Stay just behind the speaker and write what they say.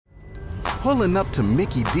Pulling up to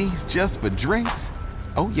Mickey D's just for drinks?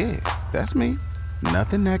 Oh yeah, that's me.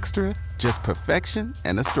 Nothing extra, just perfection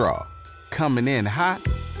and a straw. Coming in hot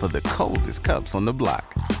for the coldest cups on the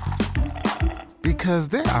block. Because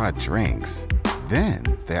there are drinks. Then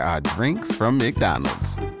there are drinks from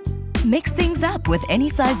McDonald's. Mix things up with any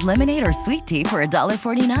size lemonade or sweet tea for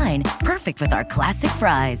 $1.49. Perfect with our classic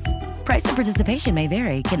fries. Price and participation may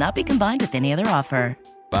vary. Cannot be combined with any other offer.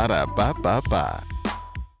 Ba-da-ba-ba-ba.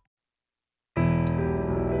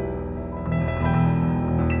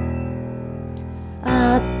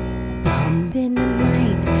 A bump in the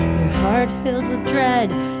night, your heart fills with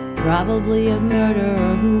dread. Probably a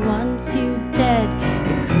murderer who wants you dead.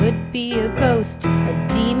 It could be a ghost, a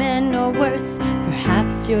demon, or worse.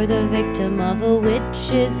 Perhaps you're the victim of a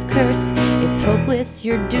witch's curse. It's hopeless,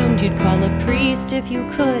 you're doomed. You'd call a priest if you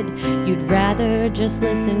could. You'd rather just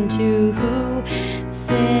listen to Who?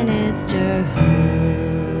 Sinisterhood.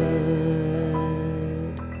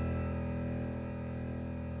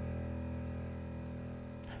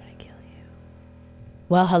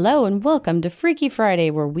 Well, hello and welcome to Freaky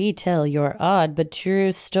Friday, where we tell your odd but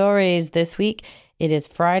true stories. This week, it is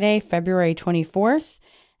Friday, February 24th,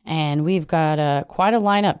 and we've got quite a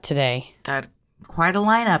lineup today. Got quite a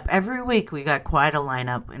lineup. Every week we got quite a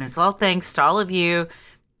lineup, and it's all thanks to all of you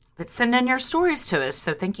that send in your stories to us.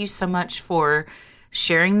 So thank you so much for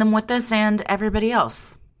sharing them with us and everybody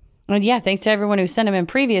else. And yeah, thanks to everyone who sent them in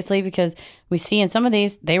previously, because we see in some of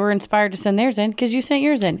these, they were inspired to send theirs in because you sent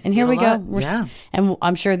yours in. And here we go. And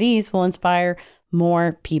I'm sure these will inspire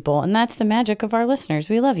more people. And that's the magic of our listeners.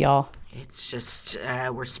 We love y'all. It's just,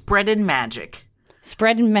 we're spreading magic.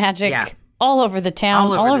 Spreading magic all over the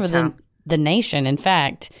town, all over the nation. In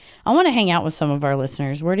fact, I want to hang out with some of our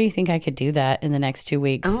listeners. Where do you think I could do that in the next 2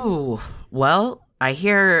 weeks? Oh, well, I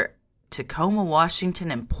hear Tacoma,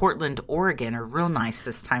 Washington, and Portland, Oregon are real nice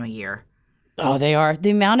this time of year. Oh, they are. The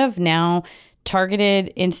amount of now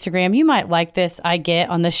targeted Instagram, you might like this, I get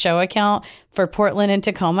on the show account for Portland and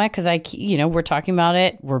Tacoma, because we're talking about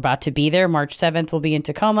it. We're about to be there. March 7th will be in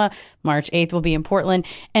Tacoma. March 8th will be in Portland.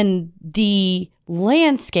 And the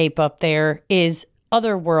landscape up there is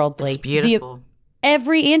otherworldly. It's beautiful.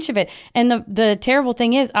 Every inch of it. And the terrible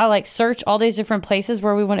thing is, I search all these different places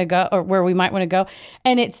where we want to go, or where we might want to go.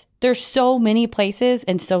 And there's so many places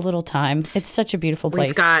and so little time. It's such a beautiful place.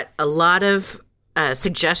 We've got a lot of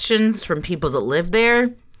suggestions from people that live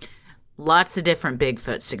there. Lots of different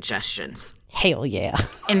Bigfoot suggestions. Hell yeah.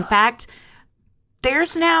 In fact,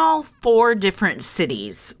 there's now 4 different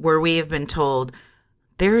cities where we have been told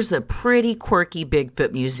there's a pretty quirky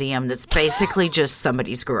Bigfoot museum that's basically just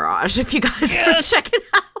somebody's garage, if you guys want to check it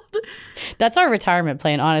out. That's our retirement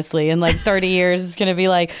plan, honestly. In 30 years, it's going to be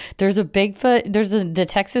there's a Bigfoot, there's the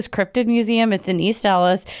Texas Cryptid Museum. It's in East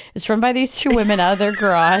Dallas. It's run by these 2 women out of their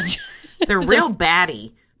garage. They're real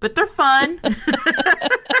batty, but they're fun.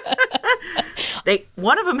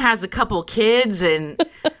 One of them has a couple kids, and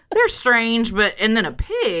they're strange, and then a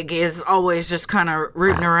pig is always just kind of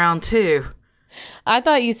rooting around, too. I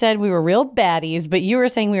thought you said we were real baddies, but you were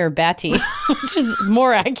saying we were batty, which is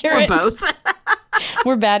more accurate. We're both.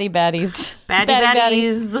 We're batty baddies. Batty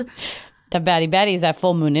baddies. The batty baddies, that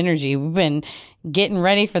full moon energy. We've been getting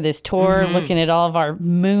ready for this tour, looking at all of our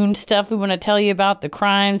moon stuff we want to tell you about, the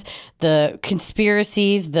crimes, the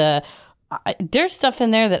conspiracies, there's stuff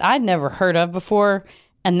in there that I'd never heard of before.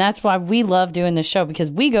 And that's why we love doing this show, because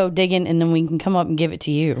we go digging and then we can come up and give it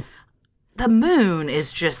to you. The moon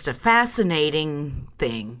is just a fascinating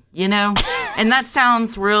thing, And that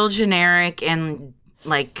sounds real generic and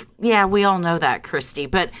we all know that, Christy.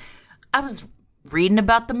 But I was reading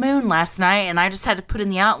about the moon last night, and I just had to put in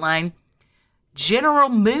the outline general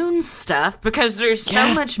moon stuff, because there's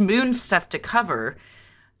so much moon stuff to cover.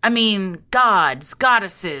 I mean, gods,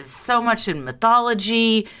 goddesses, so much in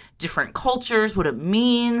mythology, different cultures, what it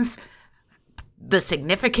means, the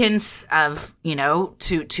significance of,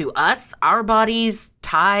 to us, our bodies,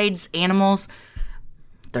 tides, animals.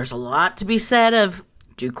 There's a lot to be said of,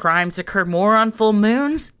 do crimes occur more on full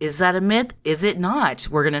moons? Is that a myth? Is it not?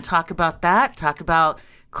 We're going to talk about that, talk about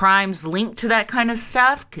crimes linked to that kind of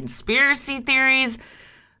stuff, conspiracy theories,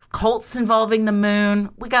 cults involving the moon.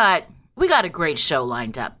 We got a great show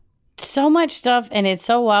lined up. So much stuff, and it's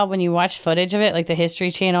so wild when you watch footage of it, like the History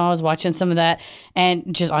Channel. I was watching some of that,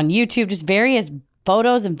 and just on YouTube, just various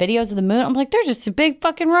photos and videos of the moon. I'm like, there's just a big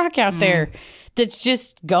fucking rock out there that's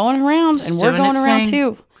just going around, and we're going around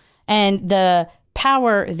too. And the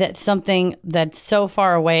power that something that's so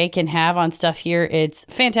far away can have on stuff here, it's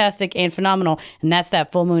fantastic and phenomenal. And that's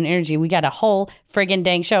that full moon energy. We got a whole friggin'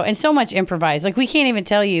 dang show, and so much improvised. We can't even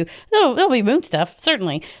tell you, there'll be moon stuff,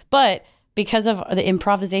 certainly, but because of the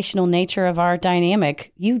improvisational nature of our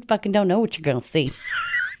dynamic, you fucking don't know what you're going to see.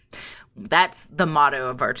 That's the motto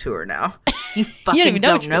of our tour now. You fucking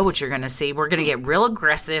don't know what you're going to see. We're going to get real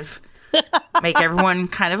aggressive, make everyone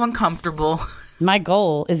kind of uncomfortable. My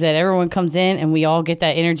goal is that everyone comes in and we all get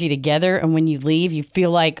that energy together. And when you leave, you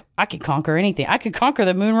feel like, I could conquer anything. I could conquer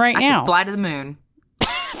the moon right now. I could fly to the moon.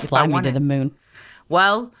 Fly me to the moon.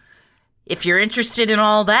 Well, if you're interested in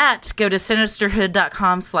all that, go to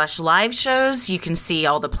sinisterhood.com/live shows. You can see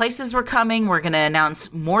all the places we're coming. We're going to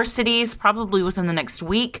announce more cities probably within the next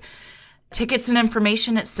week. Tickets and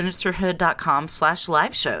information at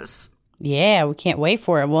sinisterhood.com/live shows. Yeah, we can't wait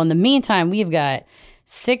for it. Well, in the meantime, we've got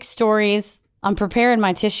 6 stories. I'm preparing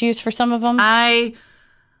my tissues for some of them. One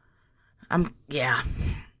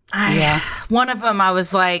of them, I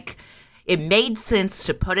was like, it made sense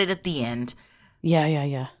to put it at the end.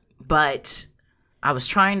 Yeah. But I was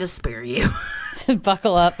trying to spare you.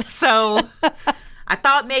 Buckle up. So I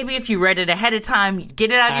thought maybe if you read it ahead of time, you'd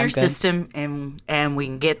get it out of your system and we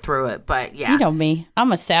can get through it. But yeah. You know me.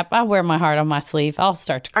 I'm a sap. I wear my heart on my sleeve. I'll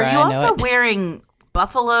start to cry. Are you also wearing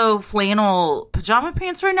buffalo flannel pajama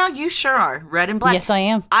pants right now? You sure are. Red and black. Yes, I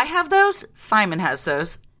am. I have those. Simon has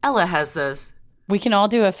those. Ella has those. We can all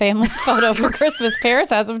do a family photo for Christmas. Paris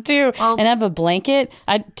has them too. Well, and I have a blanket.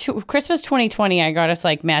 Christmas 2020, I got us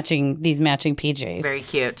like these matching PJs. Very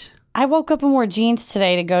cute. I woke up and wore jeans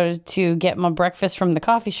today to go to get my breakfast from the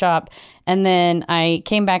coffee shop. And then I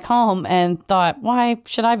came back home and thought, why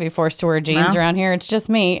should I be forced to wear jeans around here? It's just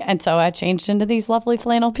me. And so I changed into these lovely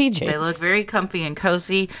flannel PJs. They look very comfy and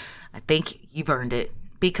cozy. I think you've earned it.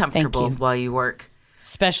 Be comfortable while you work.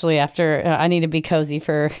 Especially after I need to be cozy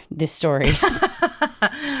for this story.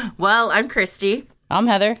 Well, I'm Christy. I'm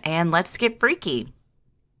Heather. And let's get freaky.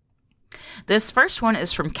 This first one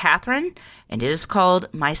is from Catherine, and it is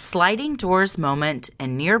called My Sliding Doors Moment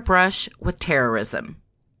and Near Brush with Terrorism.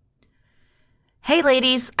 Hey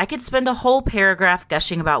ladies, I could spend a whole paragraph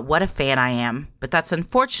gushing about what a fan I am, but that's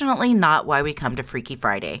unfortunately not why we come to Freaky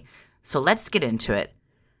Friday. So let's get into it.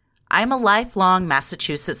 I'm a lifelong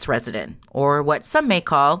Massachusetts resident, or what some may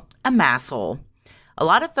call a masshole. A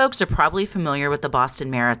lot of folks are probably familiar with the Boston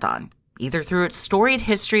Marathon, either through its storied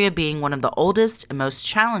history of being one of the oldest and most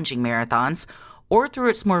challenging marathons, or through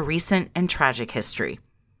its more recent and tragic history.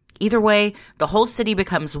 Either way, the whole city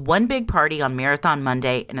becomes one big party on Marathon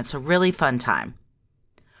Monday, and it's a really fun time.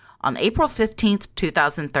 On April 15th,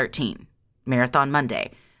 2013, Marathon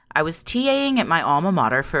Monday, I was TAing at my alma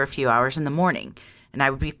mater for a few hours in the morning, and I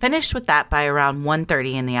would be finished with that by around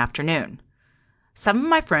 1:30 in the afternoon. Some of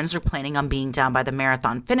my friends were planning on being down by the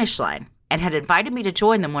marathon finish line and had invited me to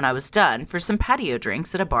join them when I was done for some patio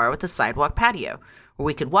drinks at a bar with a sidewalk patio, where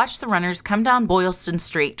we could watch the runners come down Boylston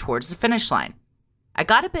Street towards the finish line. I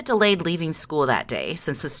got a bit delayed leaving school that day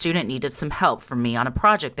since a student needed some help from me on a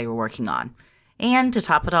project they were working on. And to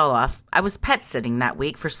top it all off, I was pet sitting that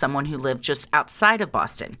week for someone who lived just outside of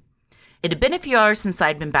Boston. It had been a few hours since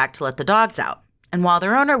I'd been back to let the dogs out, and while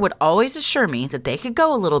their owner would always assure me that they could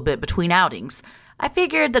go a little bit between outings, I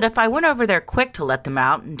figured that if I went over there quick to let them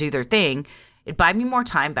out and do their thing, it'd buy me more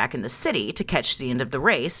time back in the city to catch the end of the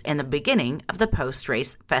race and the beginning of the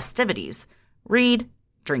post-race festivities. Read,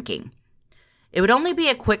 drinking. It would only be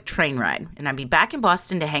a quick train ride, and I'd be back in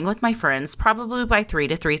Boston to hang with my friends probably by 3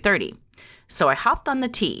 to 3:30. So I hopped on the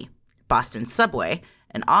T, Boston Subway,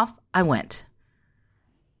 and off I went.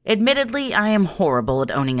 Admittedly, I am horrible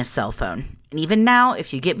at owning a cell phone, and even now,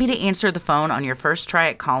 if you get me to answer the phone on your first try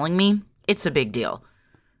at calling me, it's a big deal.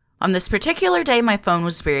 On this particular day, my phone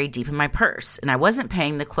was buried deep in my purse, and I wasn't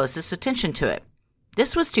paying the closest attention to it.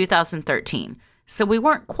 This was 2013, so we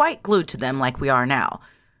weren't quite glued to them like we are now.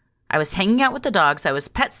 I was hanging out with the dogs I was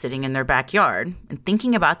pet sitting in their backyard and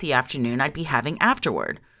thinking about the afternoon I'd be having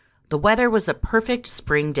afterward. The weather was a perfect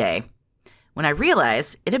spring day. When I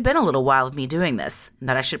realized it had been a little while of me doing this, and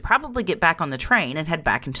that I should probably get back on the train and head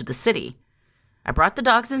back into the city. I brought the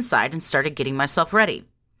dogs inside and started getting myself ready.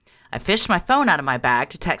 I fished my phone out of my bag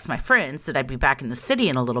to text my friends that I'd be back in the city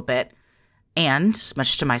in a little bit, and,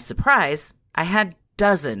 much to my surprise, I had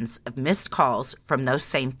dozens of missed calls from those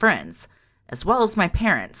same friends, as well as my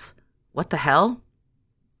parents. What the hell?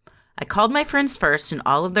 I called my friends first, and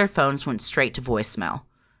all of their phones went straight to voicemail.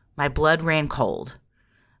 My blood ran cold.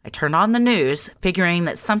 I turned on the news, figuring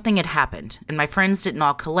that something had happened, and my friends didn't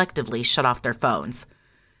all collectively shut off their phones.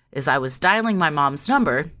 As I was dialing my mom's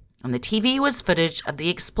number, on the TV was footage of the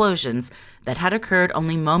explosions that had occurred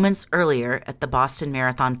only moments earlier at the Boston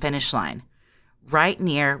Marathon finish line, right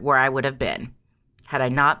near where I would have been, had I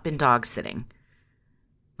not been dog sitting.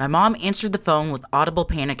 My mom answered the phone with audible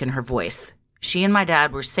panic in her voice, She and my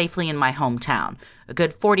dad were safely in my hometown, a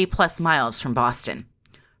good 40-plus miles from Boston.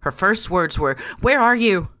 Her first words were, "Where are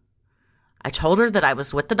you?" I told her that I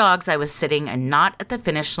was with the dogs I was sitting and not at the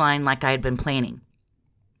finish line like I had been planning.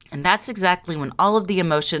 And that's exactly when all of the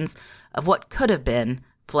emotions of what could have been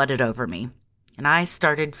flooded over me, and I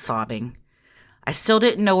started sobbing. I still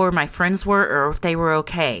didn't know where my friends were or if they were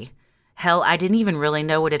okay. Hell, I didn't even really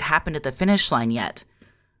know what had happened at the finish line yet.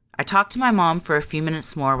 I talked to my mom for a few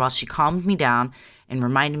minutes more while she calmed me down and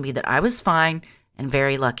reminded me that I was fine and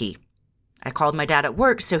very lucky. I called my dad at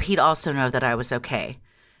work so he'd also know that I was okay.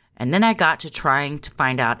 And then I got to trying to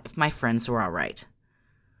find out if my friends were all right.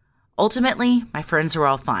 Ultimately, my friends were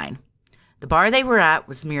all fine. The bar they were at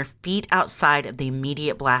was mere feet outside of the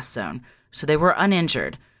immediate blast zone, so they were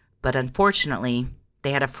uninjured, but unfortunately,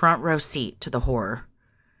 they had a front row seat to the horror.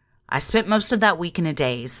 I spent most of that week in a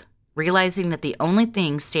daze, realizing that the only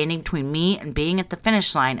thing standing between me and being at the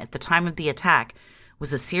finish line at the time of the attack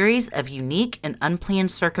was a series of unique and unplanned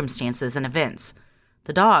circumstances and events.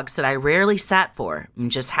 The dogs that I rarely sat for and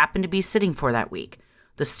just happened to be sitting for that week.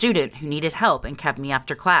 The student who needed help and kept me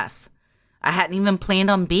after class. I hadn't even planned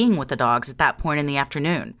on being with the dogs at that point in the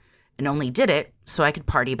afternoon, and only did it so I could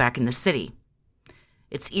party back in the city.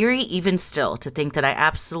 It's eerie even still to think that I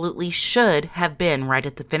absolutely should have been right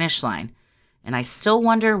at the finish line, and I still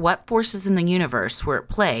wonder what forces in the universe were at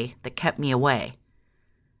play that kept me away.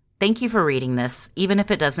 Thank you for reading this, even if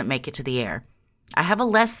it doesn't make it to the air. I have a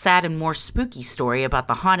less sad and more spooky story about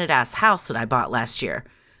the haunted-ass house that I bought last year,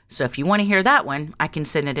 so if you want to hear that one, I can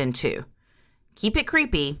send it in too. Keep it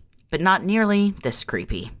creepy, but not nearly this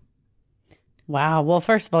creepy. Wow. Well,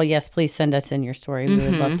 first of all, yes, please send us in your story. We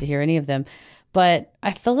would love to hear any of them. But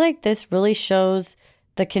I feel like this really shows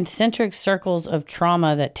the concentric circles of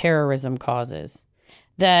trauma that terrorism causes.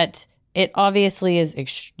 That it obviously is,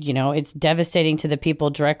 it's devastating to the people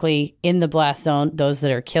directly in the blast zone, those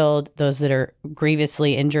that are killed, those that are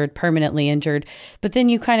grievously injured, permanently injured. But then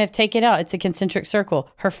you kind of take it out. It's a concentric circle.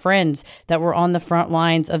 Her friends that were on the front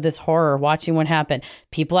lines of this horror, watching what happened.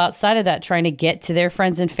 People outside of that trying to get to their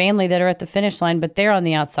friends and family that are at the finish line, but they're on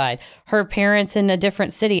the outside. Her parents in a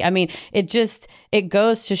different city. I mean, it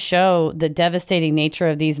goes to show the devastating nature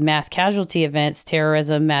of these mass casualty events,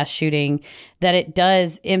 terrorism, mass shooting, that it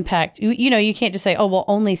does impact. You can't just say, oh, well,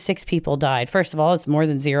 only 6 people died. First of all, it's more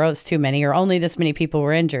than 0. It's too many, or only this many people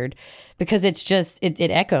were injured, because it's just, it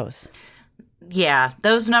echoes. Yeah,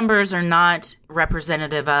 those numbers are not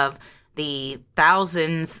representative of the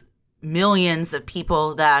thousands, millions of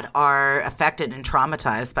people that are affected and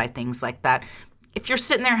traumatized by things like that. If you're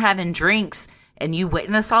sitting there having drinks and you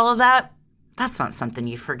witness all of that, that's not something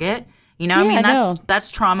you forget.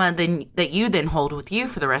 That's trauma that you then hold with you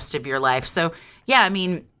for the rest of your life. So,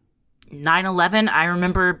 9/11, I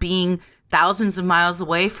remember being thousands of miles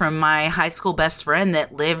away from my high school best friend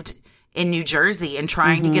that lived in New Jersey and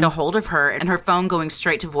trying to get a hold of her, and her phone going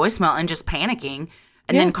straight to voicemail and just panicking,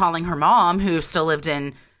 and then calling her mom, who still lived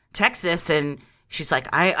in Texas, and she's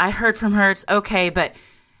like, I heard from her, it's okay. But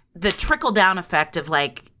the trickle-down effect of,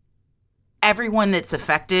 like, everyone that's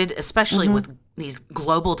affected, especially with these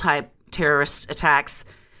global-type terrorist attacks,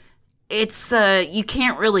 it's you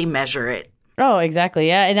can't really measure it. Oh, exactly.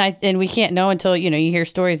 Yeah. And we can't know until, you hear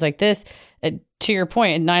stories like this. To your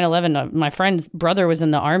point, at 9/11, my friend's brother was in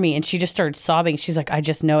the army, and she just started sobbing. She's like, I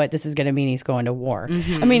just know it. This is going to mean he's going to war.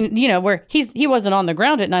 I mean, where he wasn't on the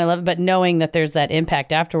ground at 9/11, but knowing that there's that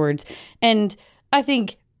impact afterwards. And I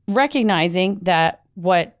think recognizing that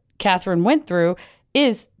what Catherine went through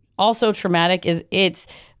is also traumatic.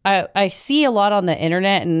 I see a lot on the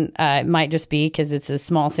internet, and it might just be because it's a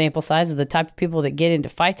small sample size of the type of people that get into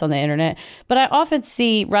fights on the internet. But I often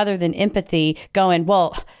see, rather than empathy, going,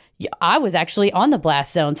 well, I was actually on the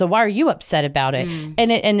blast zone, so why are you upset about it?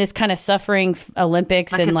 And this kind of suffering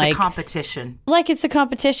Olympics, like and it's like a competition. Like it's a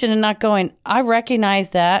competition, and not going, I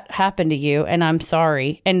recognize that happened to you, and I'm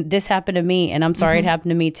sorry. And this happened to me, and I'm sorry it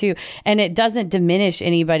happened to me too. And it doesn't diminish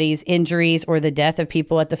anybody's injuries or the death of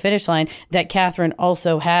people at the finish line, that Catherine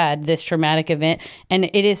also had this traumatic event. And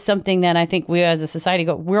it is something that I think we as a society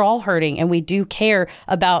we're all hurting, and we do care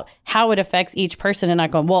about how it affects each person, and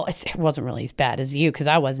not going, well, it wasn't really as bad as you because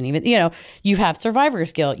I wasn't even, you have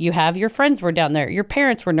survivor's guilt. You have your friends were down there. Your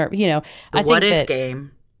parents were, the what if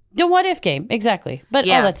game. The what if game. Exactly. But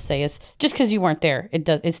all let's say is just because you weren't there,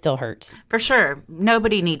 it still hurts. For sure.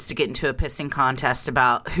 Nobody needs to get into a pissing contest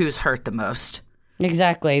about who's hurt the most.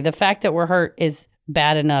 Exactly. The fact that we're hurt is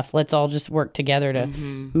bad enough. Let's all just work together to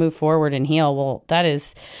move forward and heal. Well, that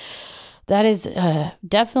is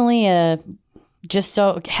definitely a just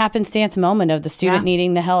so happenstance moment of the student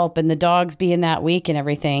needing the help and the dogs being that weak and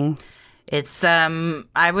everything. It's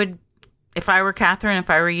I would if I were Catherine, if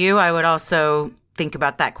I were you, I would also think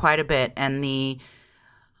about that quite a bit. And the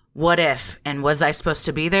what if, and was I supposed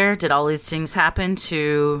to be there? Did all these things happen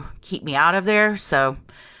to keep me out of there? So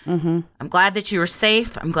I'm glad that you were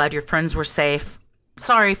safe. I'm glad your friends were safe.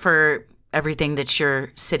 Sorry for everything that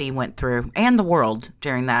your city went through and the world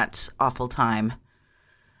during that awful time.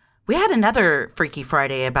 We had another Freaky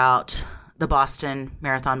Friday about the Boston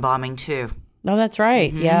Marathon bombing, too. No, that's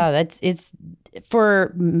right. Yeah, it's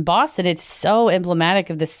for Boston. It's so emblematic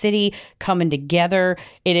of the city coming together.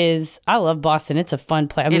 It is. I love Boston. It's a fun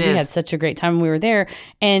place. I mean, we had such a great time when we were there,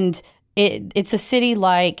 and it's a city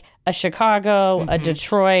like a Chicago, a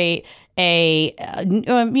Detroit,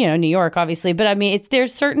 New York, obviously. But I mean,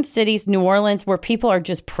 there's certain cities, New Orleans, where people are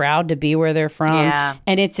just proud to be where they're from. Yeah.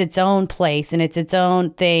 And it's its own place and it's its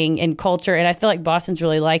own thing and culture. And I feel like Boston's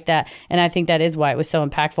really like that. And I think that is why it was so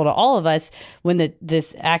impactful to all of us when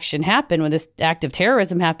this action happened, when this act of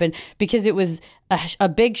terrorism happened, because it was a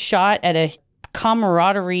big shot at a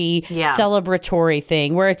camaraderie celebratory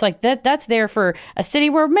thing where it's like that's there for a city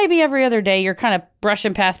where maybe every other day you're kind of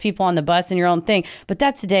brushing past people on the bus and your own thing, but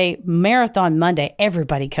that's the day, Marathon Monday,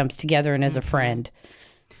 everybody comes together and is a friend.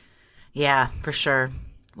 Yeah, for sure.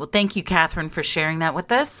 Well, thank you, Catherine, for sharing that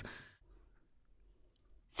with us.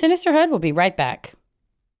 Sinisterhood will be right back.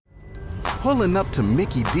 Pulling up to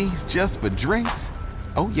Mickey D's just for drinks?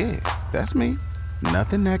 Oh yeah, that's me.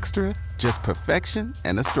 Nothing extra, just perfection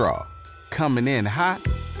and a straw. Coming in hot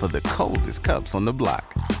for the coldest cups on the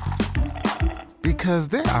block. Because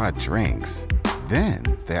there are drinks. Then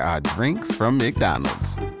there are drinks from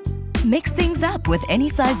McDonald's. Mix things up with any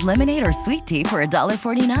size lemonade or sweet tea for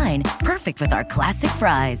 $1.49. Perfect with our classic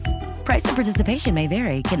fries. Price and participation may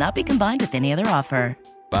vary. Cannot be combined with any other offer.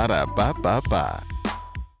 Ba-da-ba-ba-ba.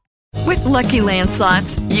 With Lucky Land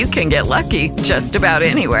Slots, you can get lucky just about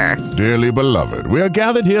anywhere. Dearly beloved, we are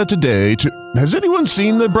gathered here today to... Has anyone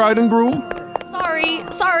seen the bride and groom?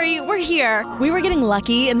 Sorry, we're here. We were getting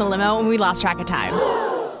lucky in the limo and we lost track of time.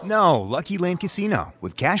 No, Lucky Land Casino,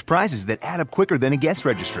 with cash prizes that add up quicker than a guest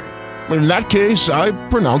registry. In that case, I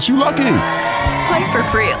pronounce you lucky. Play for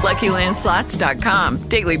free at LuckyLandSlots.com.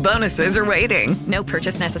 Daily bonuses are waiting. No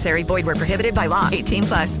purchase necessary. Void where prohibited by law.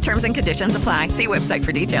 18+. Terms and conditions apply. See website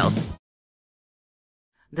for details.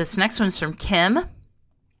 This next one's from Kim,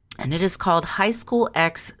 and it is called High School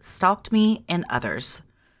Ex Stalked Me and Others.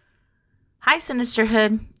 Hi,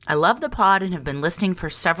 Sinisterhood. I love the pod and have been listening for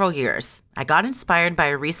several years. I got inspired by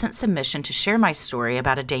a recent submission to share my story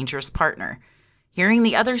about a dangerous partner. Hearing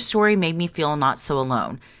the other story made me feel not so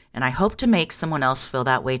alone, and I hope to make someone else feel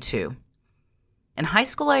that way too. In high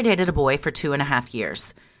school, I dated a boy for 2.5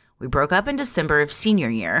 years. We broke up in December of senior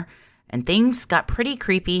year, and things got pretty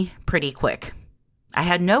creepy pretty quick. I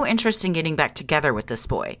had no interest in getting back together with this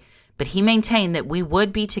boy, but he maintained that we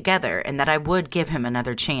would be together and that I would give him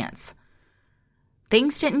another chance.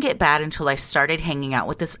 Things didn't get bad until I started hanging out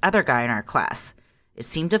with this other guy in our class. It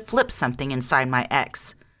seemed to flip something inside my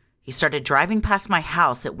ex. He started driving past my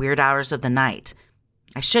house at weird hours of the night.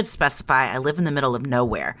 I should specify I live in the middle of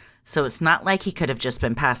nowhere, so it's not like he could have just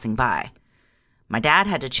been passing by. My dad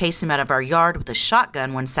had to chase him out of our yard with a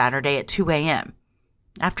shotgun one Saturday at 2 a.m.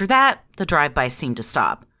 After that, the drive-by seemed to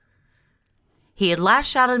stop. He had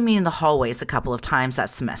lashed out at me in the hallways a couple of times that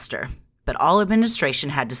semester, but all administration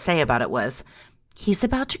had to say about it was, "He's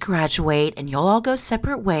about to graduate and you'll all go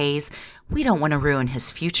separate ways. We don't want to ruin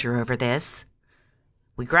his future over this."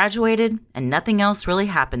 We graduated and nothing else really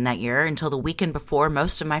happened that year until the weekend before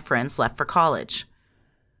most of my friends left for college.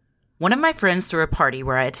 One of my friends threw a party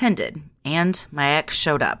where I attended, and my ex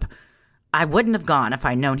showed up. I wouldn't have gone if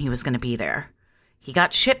I'd known he was going to be there. He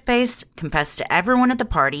got shit-faced, confessed to everyone at the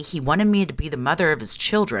party he wanted me to be the mother of his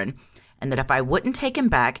children, and that if I wouldn't take him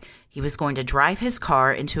back, he was going to drive his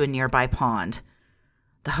car into a nearby pond.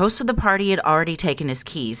 The host of the party had already taken his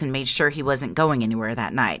keys and made sure he wasn't going anywhere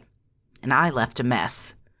that night, and I left a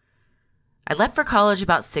mess. I left for college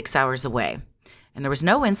about 6 hours away, and there was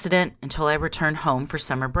no incident until I returned home for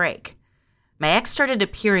summer break. My ex started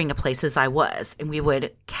appearing at places I was, and we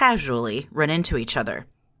would casually run into each other.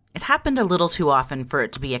 It happened a little too often for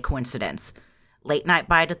it to be a coincidence. Late night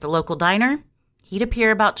bite at the local diner, he'd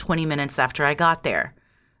appear about 20 minutes after I got there.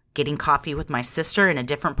 Getting coffee with my sister in a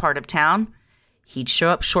different part of town, he'd show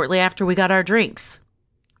up shortly after we got our drinks.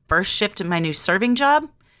 First shift in my new serving job,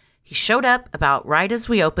 he showed up about right as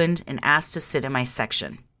we opened and asked to sit in my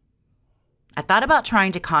section. I thought about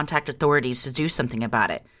trying to contact authorities to do something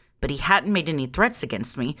about it, but he hadn't made any threats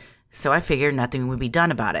against me, so I figured nothing would be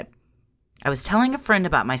done about it. I was telling a friend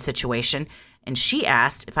about my situation, and she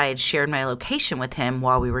asked if I had shared my location with him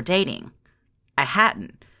while we were dating. I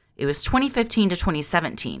hadn't. It was 2015 to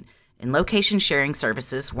 2017, and location sharing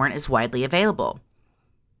services weren't as widely available.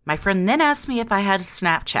 My friend then asked me if I had a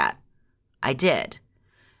Snapchat. I did.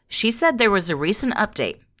 She said there was a recent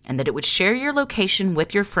update and that it would share your location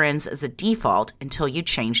with your friends as a default until you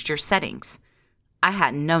changed your settings. I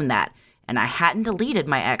hadn't known that, and I hadn't deleted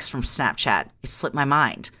my ex from Snapchat. It slipped my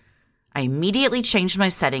mind. I immediately changed my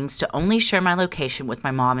settings to only share my location with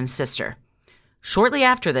my mom and sister. Shortly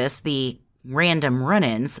after this, the random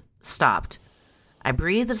run-ins stopped. I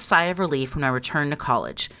breathed a sigh of relief when I returned to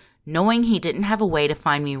college, knowing he didn't have a way to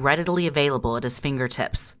find me readily available at his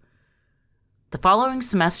fingertips. The following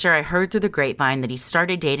semester, I heard through the grapevine that he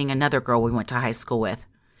started dating another girl we went to high school with.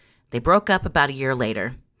 They broke up about a year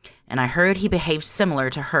later, and I heard he behaved similar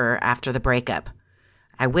to her after the breakup.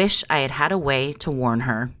 I wish I had had a way to warn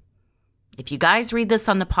her. If you guys read this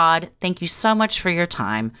on the pod, thank you so much for your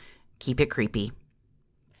time. Keep it creepy.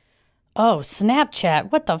 Oh,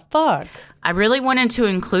 Snapchat. What the fuck? I really wanted to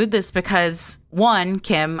include this because, one,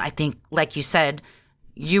 Kim, I think, like you said,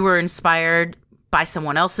 you were inspired by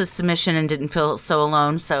someone else's submission and didn't feel so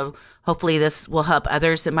alone. So hopefully this will help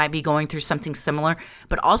others that might be going through something similar.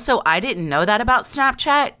 But also, I didn't know that about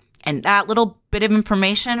Snapchat, and that little bit of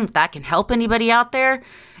information, if that can help anybody out there,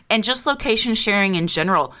 and just location sharing in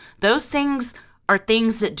general. Those things are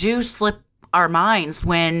things that do slip our minds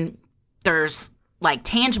when there's like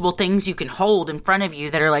tangible things you can hold in front of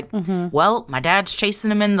you that are like, well, my dad's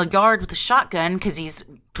chasing him in the yard with a shotgun because he's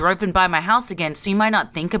driven by my house again. So you might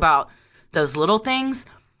not think about those little things,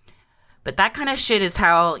 but that kind of shit is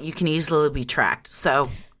how you can easily be tracked. So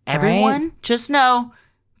everyone, just know,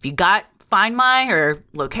 if you got Find My or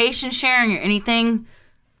location sharing or anything,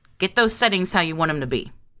 get those settings how you want them to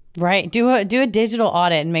be. Right. Do a digital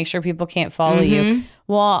audit and make sure people can't follow you.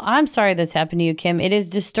 Well, I'm sorry this happened to you, Kim. It is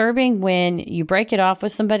disturbing when you break it off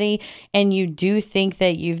with somebody and you do think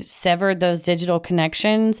that you've severed those digital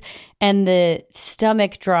connections and the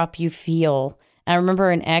stomach drop you feel. I remember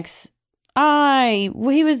an ex,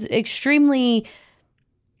 he was extremely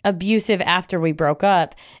abusive after we broke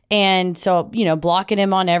up. And so, blocking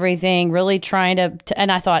him on everything, really trying to,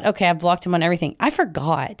 and I thought, okay, I've blocked him on everything. I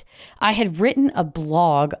forgot. I had written a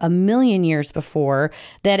blog a million years before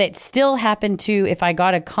that it still happened to, if I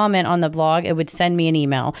got a comment on the blog, it would send me an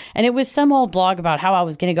email. And it was some old blog about how I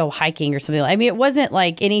was going to go hiking or something. I mean, it wasn't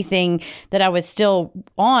like anything that I was still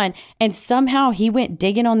on. And somehow he went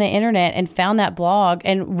digging on the internet and found that blog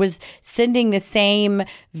and was sending the same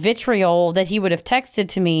vitriol that he would have texted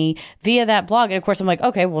to me via that blog. And of course, I'm like,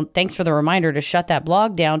 okay, well, thanks for the reminder to shut that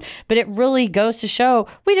blog down. But it really goes to show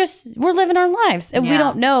we're living our lives. And we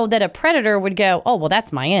don't know that a predator would go, oh, well,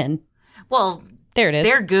 that's my in. Well, there it is.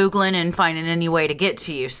 They're Googling and finding any way to get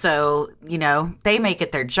to you. So, they make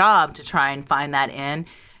it their job to try and find that in.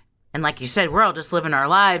 And like you said, we're all just living our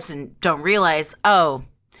lives and don't realize, oh,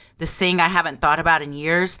 this thing I haven't thought about in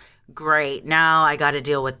years. Great. Now I got to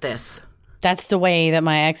deal with this. That's the way that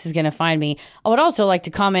my ex is going to find me. I would also like to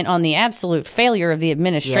comment on the absolute failure of the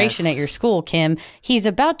administration at your school, Kim. He's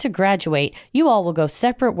about to graduate. You all will go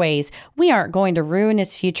separate ways. We aren't going to ruin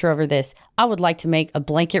his future over this. I would like to make a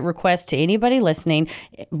blanket request to anybody listening,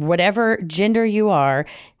 whatever gender you are,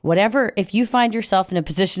 if you find yourself in a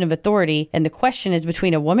position of authority and the question is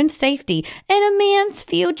between a woman's safety and a man's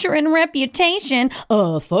future and reputation,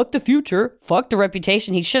 fuck the future, fuck the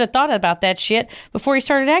reputation. He should have thought about that shit before he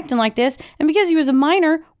started acting like this. And because he was a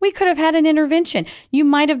minor, we could have had an intervention. You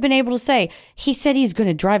might have been able to say, he said he's going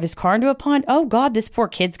to drive his car into a pond. Oh, God, this poor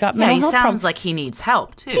kid's got mental health problems. He sounds like he needs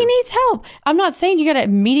help, too. He needs help. I'm not saying you got to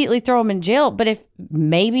immediately throw him in jail, but if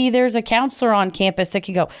maybe there's a counselor on campus that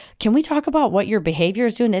can go, can we talk about what your behavior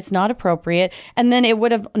is doing that's not appropriate? And then it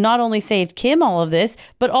would have not only saved Kim all of this,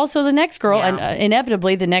 but also the next girl, and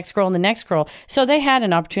inevitably the next girl and the next girl. So they had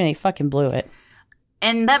an opportunity, fucking blew it.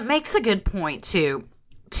 And that makes a good point, too.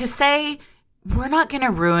 To say, we're not going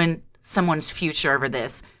to ruin someone's future over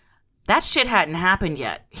this. That shit hadn't happened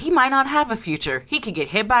yet. He might not have a future. He could get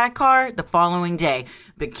hit by a car the following day.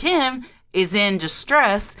 But Kim is in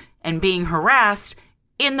distress and being harassed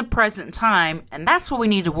in the present time. And that's what we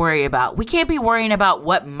need to worry about. We can't be worrying about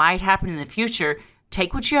what might happen in the future.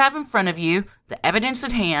 Take what you have in front of you, the evidence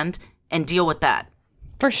at hand, and deal with that.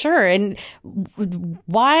 For sure. And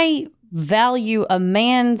why value a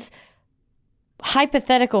man's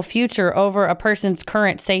hypothetical future over a person's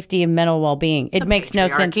current safety and mental well-being? It makes no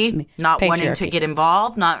sense to me. Not wanting to get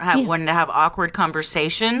involved, wanting to have awkward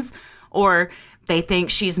conversations, or they think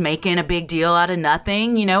she's making a big deal out of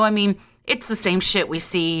nothing. It's the same shit we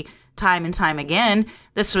see time and time again.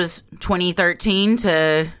 This was 2013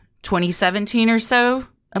 to 2017 or so,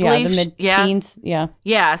 I believe. The mid-teens. Yeah.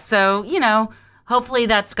 Yeah. So, hopefully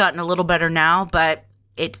that's gotten a little better now, but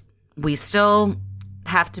we still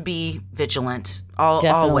have to be vigilant. Definitely.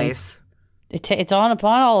 Always. It's on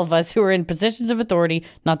upon all of us who are in positions of authority.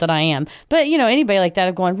 Not that I am. But, anybody like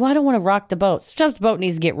that going, well, I don't want to rock the boat. Sometimes the boat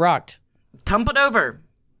needs to get rocked. Tump it over.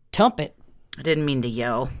 Tump it. I didn't mean to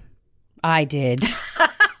yell. I did.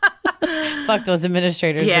 Fuck those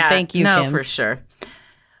administrators. Yeah, but thank you, no, Kim. for sure.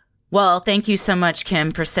 Well, thank you so much,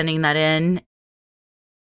 Kim, for sending that in.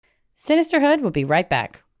 Sinisterhood will be right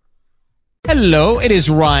back. Hello, it is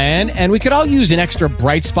Ryan, and we could all use an extra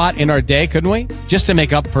bright spot in our day, couldn't we? Just to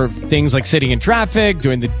make up for things like sitting in traffic,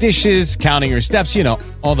 doing the dishes, counting your steps,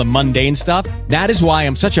 all the mundane stuff. That is why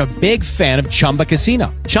I'm such a big fan of Chumba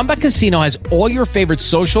Casino. Chumba Casino has all your favorite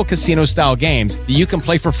social casino-style games that you can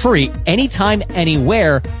play for free anytime,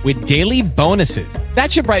 anywhere with daily bonuses.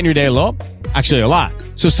 That should brighten your day a little. Actually, a lot.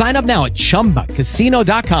 So sign up now at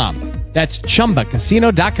ChumbaCasino.com. That's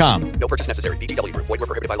ChumbaCasino.com. No purchase necessary. VGW Group. Void where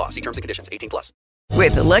prohibited by law. See terms and conditions. 18+.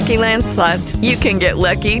 With the Lucky Land Slots, you can get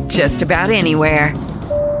lucky just about anywhere.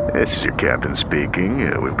 This is your captain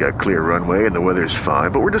speaking. We've got clear runway and the weather's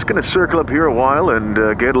fine, but we're just going to circle up here a while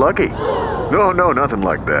and get lucky. No, nothing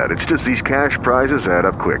like that. It's just these cash prizes add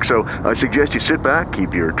up quick. So I suggest you sit back,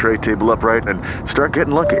 keep your tray table upright, and start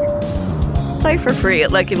getting lucky. Play for free at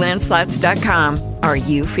LuckyLandSlots.com. Are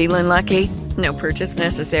you feeling lucky? No purchase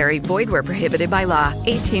necessary. Void where prohibited by law.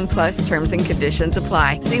 18+ terms and conditions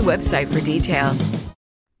apply. See website for details.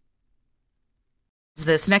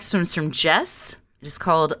 This next one's from Jess. It is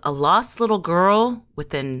called A Lost Little Girl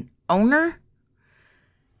with an Owner.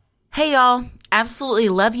 Hey, y'all. Absolutely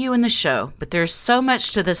love you in the show, but there's so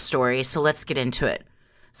much to this story, so let's get into it.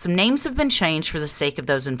 Some names have been changed for the sake of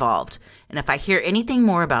those involved, and if I hear anything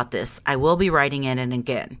more about this, I will be writing in and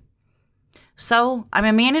again. So, I'm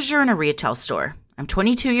a manager in a retail store. I'm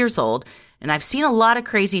 22 years old, and I've seen a lot of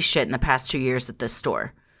crazy shit in the past 2 years at this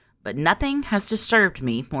store. But nothing has disturbed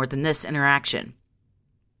me more than this interaction.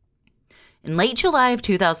 In late July of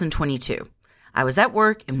 2022, I was at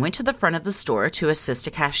work and went to the front of the store to assist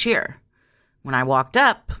a cashier. When I walked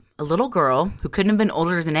up, a little girl, who couldn't have been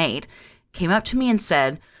older than 8, came up to me and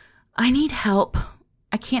said, "I need help.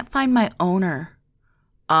 I can't find my owner."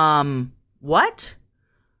 What?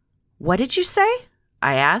 What did you say?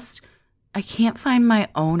 I asked. "I can't find my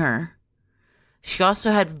owner." She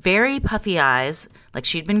also had very puffy eyes, like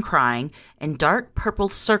she'd been crying, and dark purple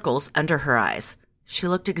circles under her eyes. She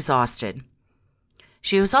looked exhausted.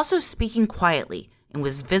 She was also speaking quietly and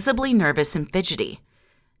was visibly nervous and fidgety.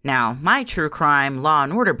 Now, my true crime, Law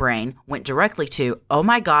and Order brain went directly to, oh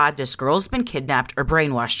my God, this girl's been kidnapped or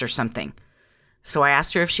brainwashed or something. So I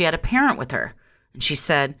asked her if she had a parent with her, and she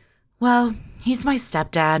said, "Well, he's my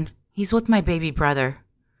stepdad. He's with my baby brother."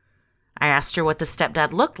 I asked her what the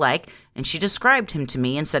stepdad looked like, and she described him to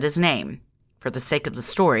me and said his name, for the sake of the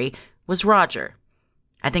story, was Roger.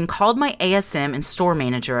 I then called my ASM and store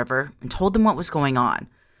manager over and told them what was going on.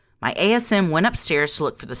 My ASM went upstairs to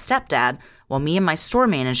look for the stepdad, while me and my store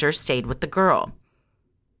manager stayed with the girl.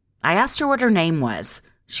 I asked her what her name was.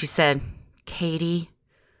 She said, "Katie."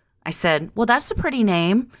 I said, "Well, that's a pretty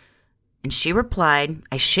name." And she replied,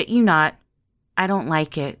 "I shit you not, I don't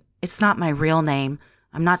like it. It's not my real name.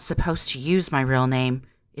 I'm not supposed to use my real name.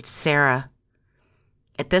 It's Sarah."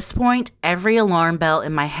 At this point, every alarm bell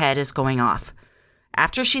in my head is going off.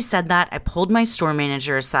 After she said that, I pulled my store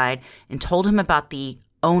manager aside and told him about the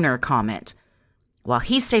owner comment. While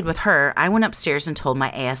he stayed with her, I went upstairs and told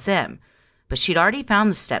my ASM, but she'd already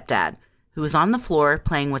found the stepdad, who was on the floor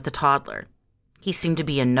playing with the toddler. He seemed to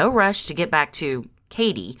be in no rush to get back to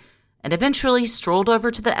Katie, and eventually strolled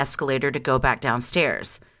over to the escalator to go back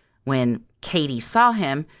downstairs. When Katie saw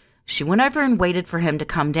him, she went over and waited for him to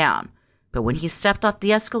come down, but when he stepped off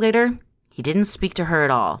the escalator, he didn't speak to her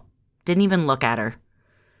at all, didn't even look at her.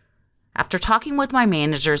 After talking with my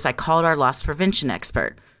managers, I called our loss prevention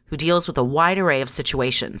expert, who deals with a wide array of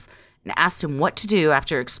situations, and asked him what to do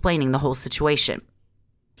after explaining the whole situation.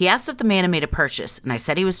 He asked if the man had made a purchase, and I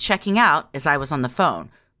said he was checking out as I was on the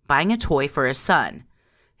phone, buying a toy for his son.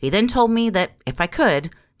 He then told me that, if I could,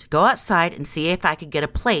 to go outside and see if I could get a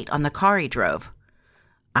plate on the car he drove.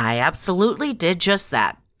 I absolutely did just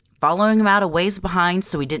that, following him out a ways behind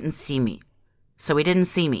so he didn't see me.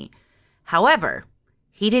 However,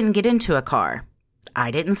 he didn't get into a car.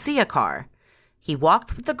 I didn't see a car. He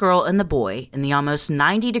walked with the girl and the boy in the almost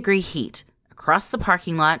 90-degree heat across the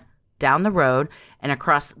parking lot, down the road, and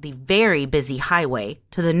across the very busy highway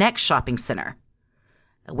to the next shopping center.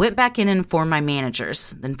 I went back in and informed my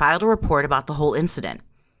managers, then filed a report about the whole incident.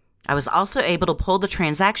 I was also able to pull the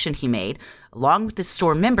transaction he made, along with his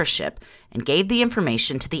store membership, and gave the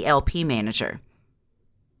information to the LP manager.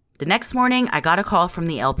 The next morning, I got a call from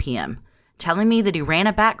the LPM, telling me that he ran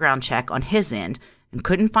a background check on his end and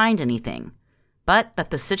couldn't find anything, but that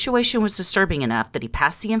the situation was disturbing enough that he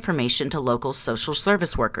passed the information to local social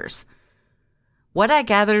service workers. What I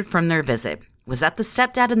gathered from their visit was that the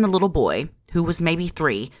stepdad and the little boy, who was maybe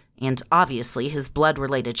 3, and obviously his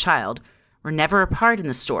blood-related child, were never apart in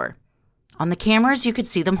the store. On the cameras, you could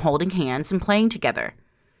see them holding hands and playing together.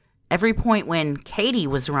 Every point when Katie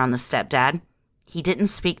was around the stepdad, he didn't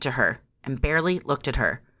speak to her and barely looked at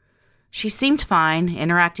her. She seemed fine,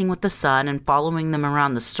 interacting with the son and following them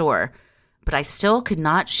around the store, but I still could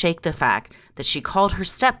not shake the fact that she called her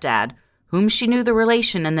stepdad, whom she knew the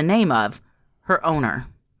relation and the name of, her owner.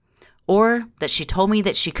 Or that she told me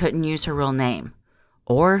that she couldn't use her real name.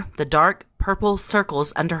 Or the dark purple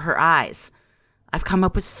circles under her eyes. I've come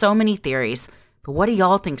up with so many theories, but what do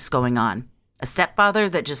y'all think's going on? A stepfather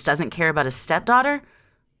that just doesn't care about his stepdaughter?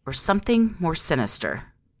 Or something more sinister?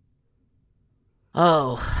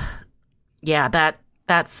 Oh, yeah, that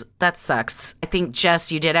sucks. I think,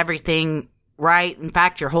 Jess, you did everything right. In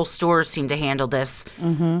fact, your whole store seemed to handle this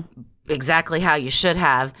exactly how you should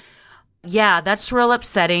have. Yeah, that's real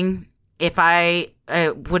upsetting. If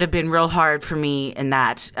it would have been real hard for me in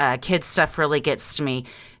that. Kid stuff really gets to me.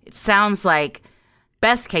 It sounds like,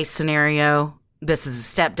 best case scenario, this is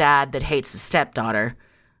a stepdad that hates his stepdaughter.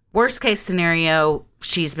 Worst case scenario,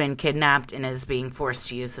 she's been kidnapped and is being forced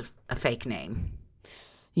to use a fake name.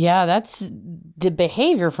 Yeah, that's the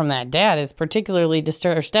behavior from that dad is particularly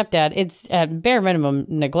disturbing, or stepdad. It's at bare minimum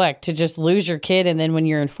neglect to just lose your kid. And then when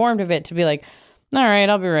you're informed of it, to be like, all right,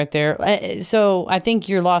 I'll be right there. So I think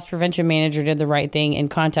your loss prevention manager did the right thing in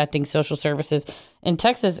contacting social services. In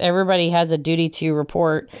Texas, everybody has a duty to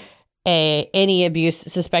report any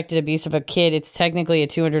suspected abuse of a kid. It's technically a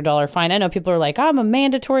 $200 fine. I know people are like, I'm a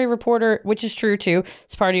mandatory reporter, which is true too.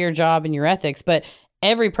 It's part of your job and your ethics. But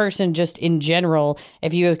every person, just in general,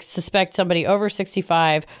 if you suspect somebody over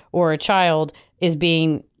 65 or a child is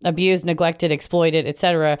being abused, neglected, exploited,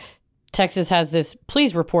 etc., Texas has this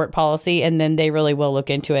please report policy, and then they really will look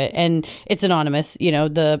into it. And it's anonymous. You know,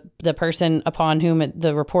 the person upon whom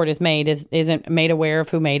the report is made isn't made aware of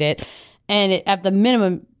who made it. And at the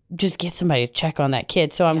minimum, just get somebody to check on that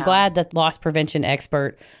kid. So I'm glad that loss prevention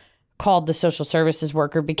expert called the social services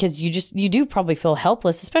worker, because you do probably feel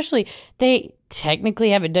helpless, especially they technically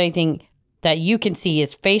haven't done anything that you can see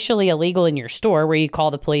is facially illegal in your store, where you call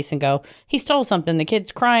the police and go, he stole something. The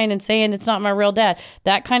kid's crying and saying it's not my real dad.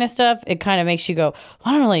 That kind of stuff, it kind of makes you go,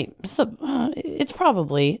 well, I don't really,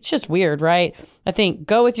 it's just weird, right? I think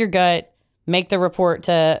go with your gut, make the report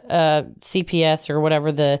to CPS or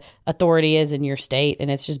whatever the authority is in your state. And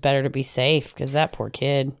it's just better to be safe, because that poor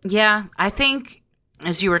kid. Yeah, I think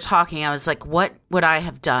as you were talking, I was like, what would I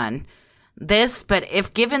have done? This, but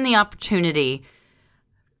if given the opportunity,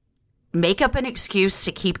 make up an excuse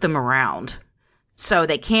to keep them around so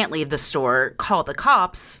they can't leave the store, call the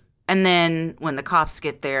cops, and then when the cops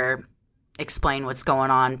get there, explain what's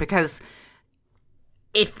going on. Because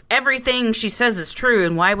if everything she says is true,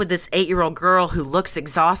 and why would this 8-year-old girl who looks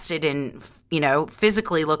exhausted and,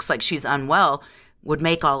 physically looks like she's unwell would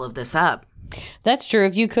make all of this up? That's true.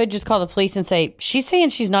 If you could just call the police and say, she's saying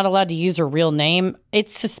she's not allowed to use her real name.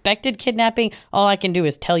 It's suspected kidnapping. All I can do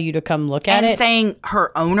is tell you to come look at it. And saying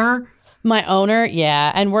her owner? My owner,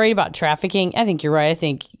 yeah. And worried about trafficking. I think you're right. I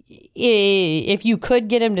think if you could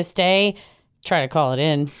get him to stay, try to call it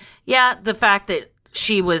in. Yeah, the fact that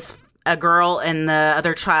she was a girl and the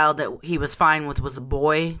other child that he was fine with was a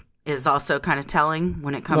boy is also kind of telling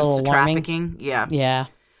when it comes to trafficking. Yeah. Yeah.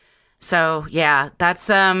 So, yeah, that's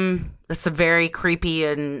a very creepy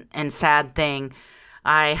and sad thing.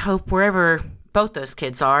 I hope wherever both those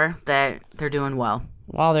kids are that they're doing well.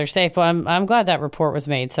 While they're safe. Well, I'm glad that report was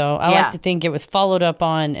made. So I like to think it was followed up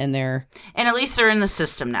on, and at least they're in the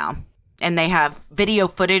system now. And they have video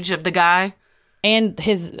footage of the guy. And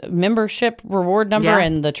his membership reward number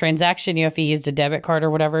and the transaction, if he used a debit card or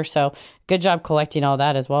whatever. So good job collecting all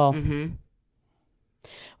that as well. Mm-hmm.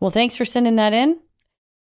 Well, thanks for sending that in.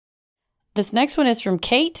 This next one is from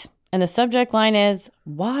Kate, and the subject line is,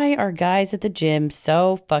 why are guys at the gym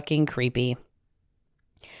so fucking creepy?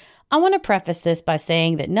 I want to preface this by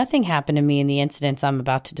saying that nothing happened to me in the incidents I'm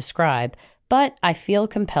about to describe, but I feel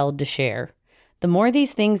compelled to share. The more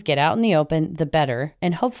these things get out in the open, the better,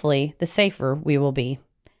 and hopefully the safer we will be.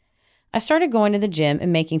 I started going to the gym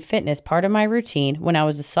and making fitness part of my routine when I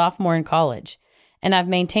was a sophomore in college, and I've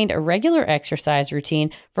maintained a regular exercise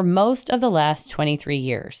routine for most of the last 23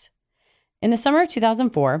 years. In the summer of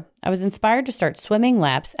 2004, I was inspired to start swimming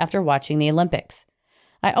laps after watching the Olympics.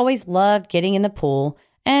 I always loved getting in the pool,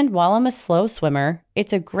 and while I'm a slow swimmer,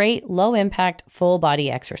 it's a great low-impact, full-body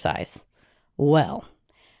exercise. Well,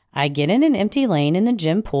 I get in an empty lane in the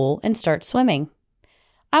gym pool and start swimming.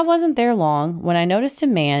 I wasn't there long when I noticed a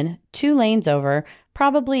man 2 lanes over,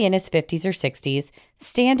 probably in his 50s or 60s,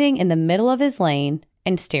 standing in the middle of his lane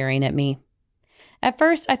and staring at me. At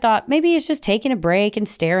first, I thought maybe he's just taking a break and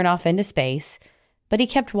staring off into space, but he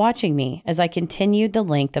kept watching me as I continued the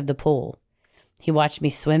length of the pool. He watched me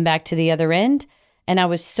swim back to the other end, and I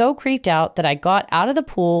was so creeped out that I got out of the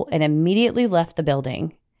pool and immediately left the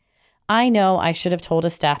building. I know I should have told a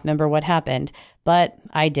staff member what happened, but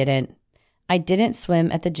I didn't. I didn't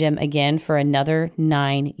swim at the gym again for another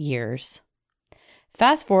 9 years.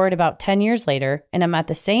 Fast forward about 10 years later, and I'm at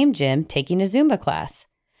the same gym taking a Zumba class.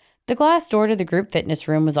 The glass door to the group fitness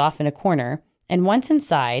room was off in a corner, and once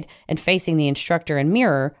inside and facing the instructor and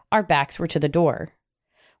mirror, our backs were to the door.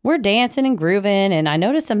 We're dancing and grooving, and I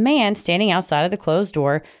notice a man standing outside of the closed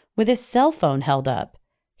door with his cell phone held up.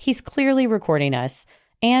 He's clearly recording us,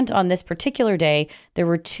 and on this particular day, there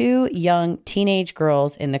were 2 young teenage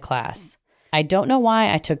girls in the class. I don't know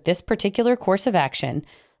why I took this particular course of action,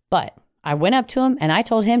 but I went up to him and I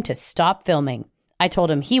told him to stop filming. I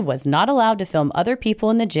told him he was not allowed to film other people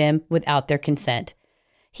in the gym without their consent.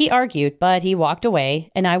 He argued, but he walked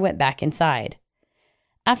away and I went back inside.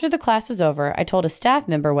 After the class was over, I told a staff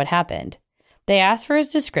member what happened. They asked for his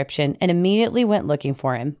description and immediately went looking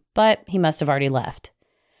for him, but he must have already left.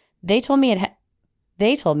 They told me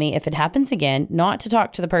if it happens again, not to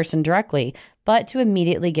talk to the person directly, but to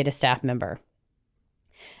immediately get a staff member.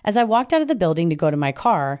 As I walked out of the building to go to my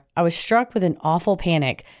car, I was struck with an awful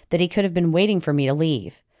panic that he could have been waiting for me to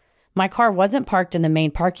leave. My car wasn't parked in the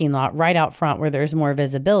main parking lot right out front where there's more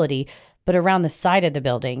visibility, but around the side of the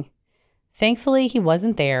building. Thankfully, he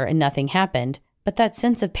wasn't there and nothing happened, but that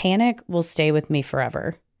sense of panic will stay with me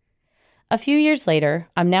forever. A few years later,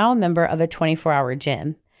 I'm now a member of a 24-hour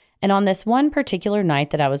gym, and on this one particular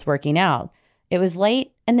night that I was working out, it was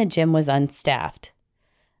late and the gym was unstaffed.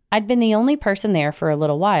 I'd been the only person there for a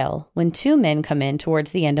little while when 2 men come in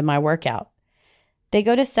towards the end of my workout. They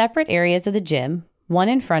go to separate areas of the gym, one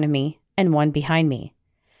in front of me and one behind me.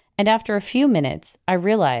 And after a few minutes, I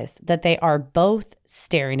realized that they are both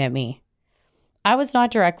staring at me. I was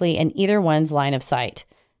not directly in either one's line of sight.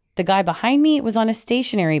 The guy behind me was on a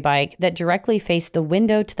stationary bike that directly faced the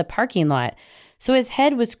window to the parking lot, so his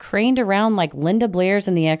head was craned around like Linda Blair's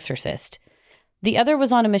in The Exorcist. The other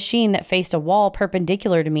was on a machine that faced a wall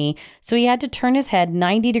perpendicular to me, so he had to turn his head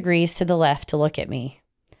 90 degrees to the left to look at me.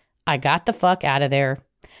 I got the fuck out of there.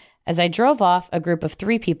 As I drove off, a group of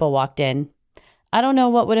 3 people walked in. I don't know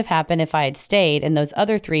what would have happened if I had stayed and those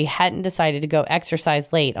other 3 hadn't decided to go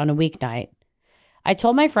exercise late on a weeknight. I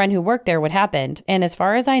told my friend who worked there what happened, and as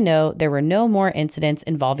far as I know, there were no more incidents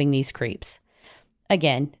involving these creeps.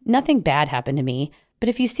 Again, nothing bad happened to me, but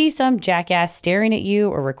if you see some jackass staring at you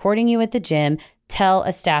or recording you at the gym, tell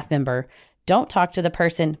a staff member. Don't talk to the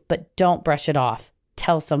person, but don't brush it off.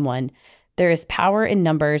 Tell someone. There is power in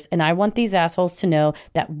numbers, and I want these assholes to know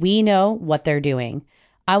that we know what they're doing.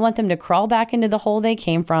 I want them to crawl back into the hole they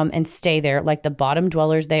came from and stay there like the bottom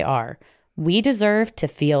dwellers they are. We deserve to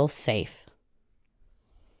feel safe.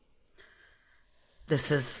 This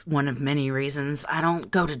is one of many reasons I don't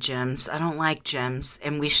go to gyms. I don't like gyms.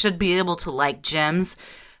 And we should be able to like gyms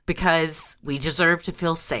because we deserve to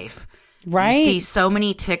feel safe. Right. You see so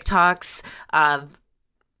many TikToks of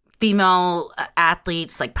female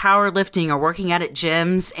athletes like powerlifting or working out at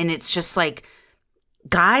gyms. And it's just like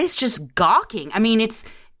guys just gawking. I mean,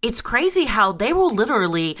 it's crazy how they will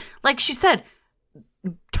literally, like she said,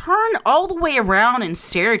 turn all the way around and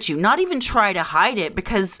stare at you. Not even try to hide it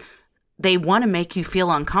because they want to make you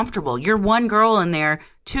feel uncomfortable. You're one girl in there,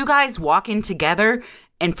 2 guys walking together,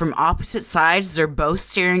 and from opposite sides, they're both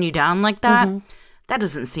staring you down like that. Mm-hmm. That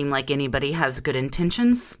doesn't seem like anybody has good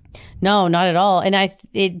intentions. No, not at all. And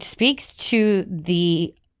it speaks to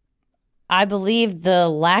I believe, the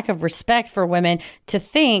lack of respect for women to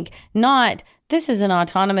think not, this is an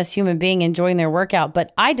autonomous human being enjoying their workout,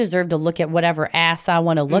 but I deserve to look at whatever ass I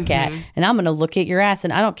want to look at, and I'm going to look at your ass,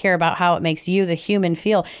 and I don't care about how it makes you, the human,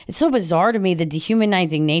 feel. It's so bizarre to me, the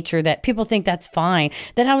dehumanizing nature that people think that's fine,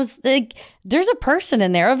 that I was like, there's a person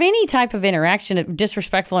in there of any type of interaction, a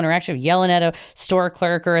disrespectful interaction, of yelling at a store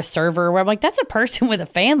clerk or a server, where I'm like, that's a person with a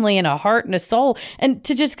family and a heart and a soul. And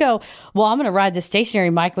to just go, well, I'm going to ride the stationary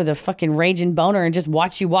bike with a fucking raging boner and just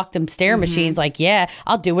watch you walk them stair machines. Like, yeah,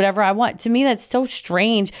 I'll do whatever I want. To me, that's it's so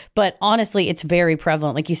strange, but honestly, it's very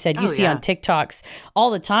prevalent. Like you said, you see on TikToks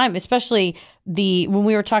all the time, especially when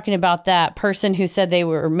we were talking about that person who said they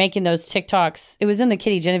were making those TikToks. It was in the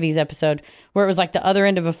Kitty Genovese episode where it was like the other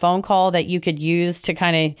end of a phone call that you could use to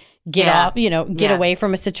kind of get off, get away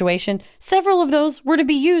from a situation. Several of those were to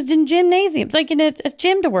be used in gymnasiums, like in a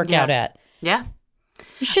gym to work out at. Yeah.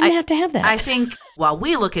 You shouldn't have to have that. I think while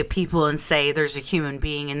we look at people and say there's a human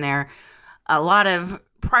being in there, a lot of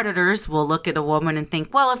predators will look at a woman and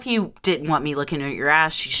think, well, if you didn't want me looking at your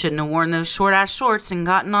ass, you shouldn't have worn those short ass shorts and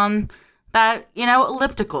gotten on that,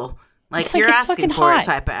 elliptical. Like you're asking for a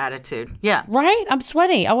type of attitude. Yeah. Right? I'm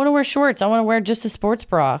sweaty. I want to wear shorts. I want to wear just a sports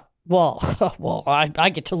bra. Well, I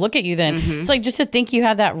get to look at you then. It's like just to think you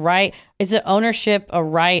have that right. Is it ownership a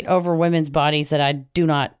right over women's bodies that I don't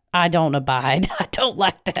abide. I don't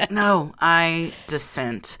like that. No, I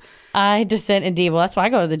dissent. Indeed. Well, that's why I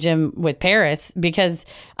go to the gym with Paris, because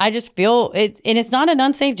I just feel it, and it's not an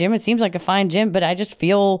unsafe gym. It seems like a fine gym, but I just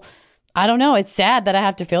feel, I don't know. It's sad that I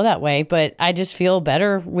have to feel that way, but I just feel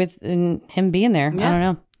better with him being there. Yeah. I don't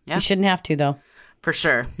know. Yeah. You shouldn't have to, though. For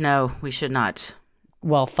sure. No, we should not.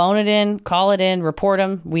 Well, phone it in, call it in, report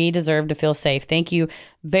them. We deserve to feel safe. Thank you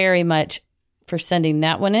very much for sending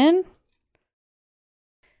that one in.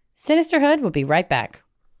 Sinisterhood will be right back.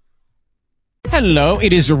 Hello,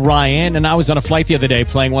 it is Ryan, and I was on a flight the other day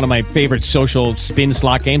playing one of my favorite social spin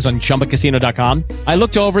slot games on ChumbaCasino.com. I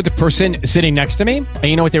looked over the person sitting next to me, and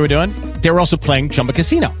you know what they were doing? They were also playing Chumba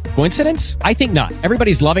Casino. Coincidence? I think not.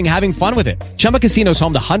 Everybody's loving having fun with it. Chumba Casino is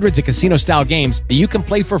home to hundreds of casino-style games that you can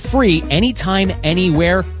play for free anytime,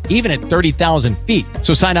 anywhere, even at 30,000 feet.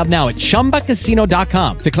 So sign up now at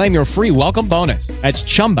ChumbaCasino.com to claim your free welcome bonus. That's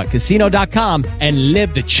ChumbaCasino.com and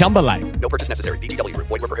live the Chumba life. No purchase necessary. VGW. Void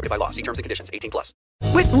were prohibited by law. See terms and conditions. 18+.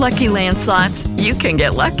 With Lucky Land Slots, you can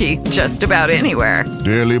get lucky just about anywhere.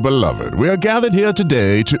 Dearly beloved, we are gathered here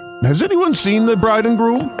today to... Has anyone seen the bride and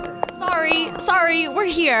groom? Sorry, we're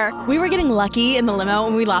here. We were getting lucky in the limo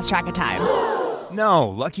and we lost track of time. No,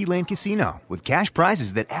 Lucky Land Casino, with cash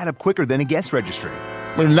prizes that add up quicker than a guest registry.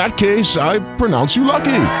 In that case, I pronounce you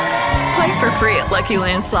lucky. Play for free at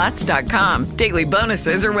LuckyLandSlots.com. Daily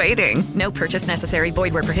bonuses are waiting. No purchase necessary.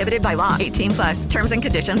 Void where prohibited by law. 18+. Terms and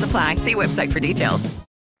conditions apply. See website for details.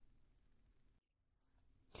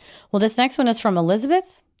 Well, this next one is from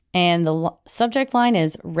Elizabeth, and the subject line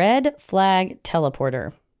is Red Flag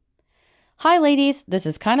Teleporter. Hi, ladies. This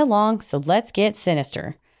is kind of long, so let's get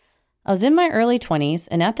sinister. I was in my early 20s,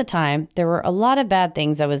 and at the time, there were a lot of bad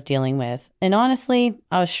things I was dealing with, and honestly,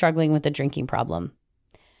 I was struggling with a drinking problem.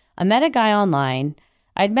 I met a guy online.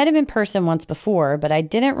 I'd met him in person once before, but I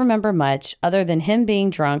didn't remember much other than him being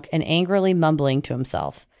drunk and angrily mumbling to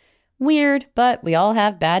himself. Weird, but we all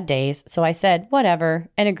have bad days, so I said whatever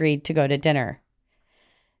and agreed to go to dinner.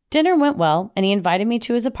 Dinner went well, and he invited me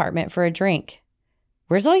to his apartment for a drink.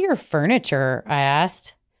 Where's all your furniture? I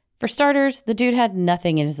asked. For starters, the dude had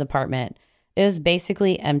nothing in his apartment. It was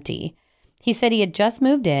basically empty. He said he had just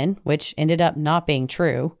moved in, which ended up not being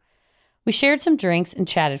true. We shared some drinks and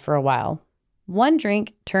chatted for a while. One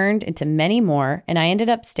drink turned into many more, and I ended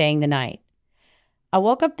up staying the night. I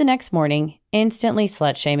woke up the next morning, instantly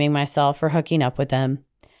slut-shaming myself for hooking up with him.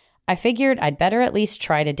 I figured I'd better at least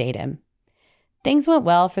try to date him. Things went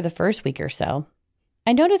well for the first week or so.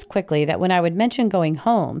 I noticed quickly that when I would mention going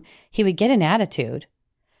home, he would get an attitude.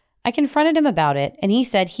 I confronted him about it, and he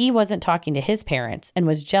said he wasn't talking to his parents and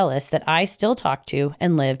was jealous that I still talked to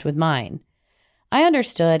and lived with mine. I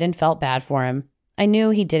understood and felt bad for him. I knew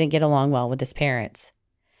he didn't get along well with his parents.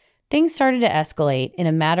 Things started to escalate in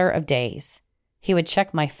a matter of days. He would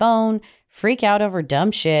check my phone, freak out over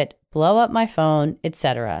dumb shit, blow up my phone,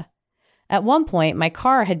 etc. At one point, my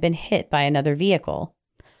car had been hit by another vehicle.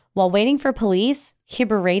 While waiting for police, he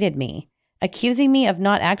berated me, accusing me of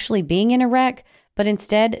not actually being in a wreck, but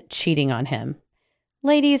instead cheating on him.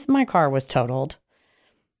 Ladies, my car was totaled.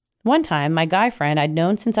 One time, my guy friend I'd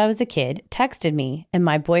known since I was a kid texted me, and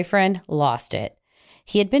my boyfriend lost it.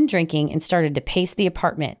 He had been drinking and started to pace the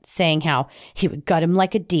apartment, saying how he would gut him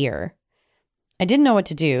like a deer. I didn't know what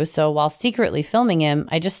to do, so while secretly filming him,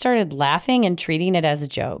 I just started laughing and treating it as a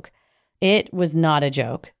joke. It was not a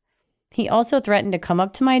joke. He also threatened to come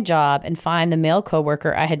up to my job and find the male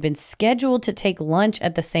coworker I had been scheduled to take lunch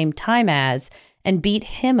at the same time as and beat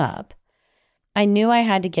him up. I knew I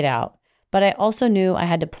had to get out, but I also knew I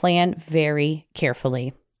had to plan very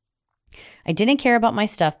carefully. I didn't care about my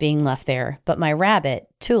stuff being left there, but my rabbit,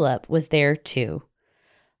 Tulip, was there too.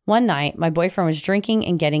 One night, my boyfriend was drinking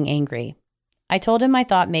and getting angry. I told him I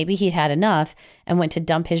thought maybe he'd had enough and went to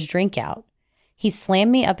dump his drink out. He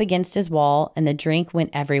slammed me up against his wall and the drink went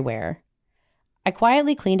everywhere. I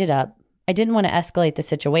quietly cleaned it up. I didn't want to escalate the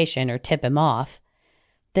situation or tip him off.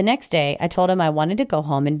 The next day, I told him I wanted to go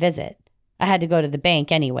home and visit. I had to go to the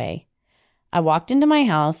bank anyway. I walked into my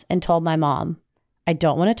house and told my mom, I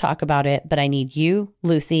don't want to talk about it, but I need you,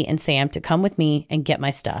 Lucy, and Sam to come with me and get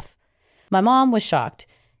my stuff. My mom was shocked.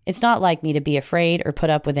 It's not like me to be afraid or put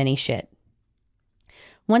up with any shit.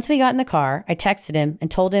 Once we got in the car, I texted him and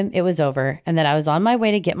told him it was over and that I was on my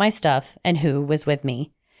way to get my stuff and who was with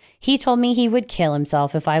me. He told me he would kill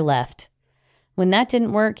himself if I left. When that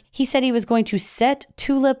didn't work, he said he was going to set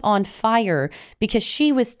Tulip on fire because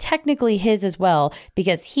she was technically his as well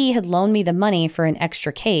because he had loaned me the money for an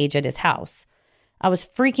extra cage at his house. I was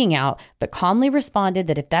freaking out, but calmly responded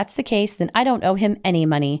that if that's the case, then I don't owe him any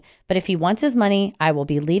money. But if he wants his money, I will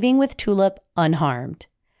be leaving with Tulip unharmed.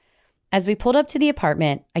 As we pulled up to the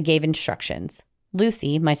apartment, I gave instructions.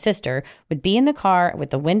 Lucy, my sister, would be in the car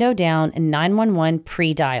with the window down and 911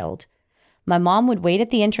 pre-dialed. My mom would wait at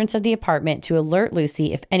the entrance of the apartment to alert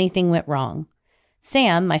Lucy if anything went wrong.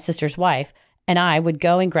 Sam, my sister's wife, and I would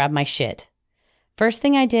go and grab my shit. First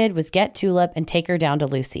thing I did was get Tulip and take her down to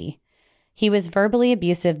Lucy. He was verbally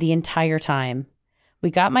abusive the entire time. We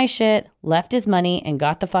got my shit, left his money, and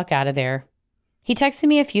got the fuck out of there. He texted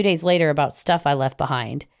me a few days later about stuff I left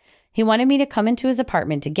behind. He wanted me to come into his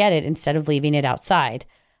apartment to get it instead of leaving it outside.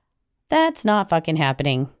 That's not fucking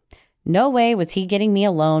happening. No way was he getting me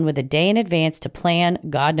alone with a day in advance to plan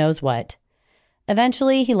God knows what.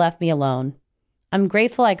 Eventually, he left me alone. I'm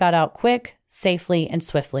grateful I got out quick, safely, and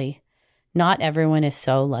swiftly. Not everyone is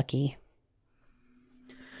so lucky.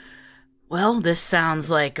 Well, this sounds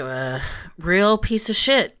like a real piece of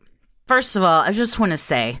shit. First of all, I just want to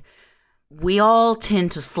say, we all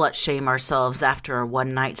tend to slut shame ourselves after a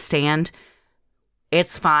one-night stand.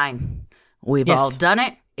 It's fine. We've all done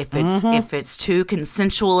it. If it's two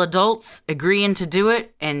consensual adults agreeing to do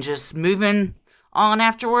it and just moving on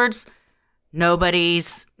afterwards,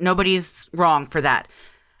 nobody's wrong for that.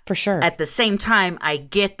 For sure. At the same time, I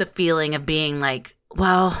get the feeling of being like,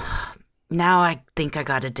 well, now I think I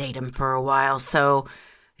got to date him for a while, so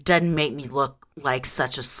it doesn't make me look like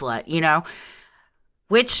such a slut, you know?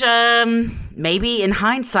 Which maybe in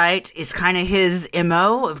hindsight is kind of his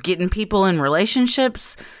MO of getting people in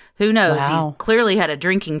relationships. Who knows? Wow. He clearly had a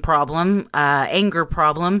drinking problem, anger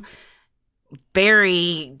problem,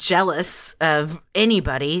 very jealous of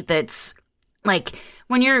anybody that's like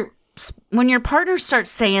when your partner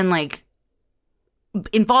starts saying like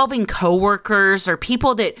involving coworkers or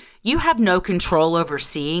people that you have no control over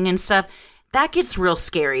seeing and stuff, that gets real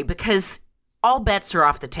scary because all bets are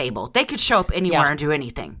off the table. They could show up anywhere and do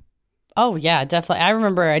anything. Oh, yeah, definitely. I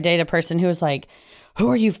remember I dated a person who was like, who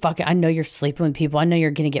are you fucking? I know you're sleeping with people. I know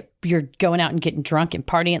you're going out and getting drunk and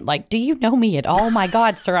partying. Like, do you know me at all? Oh my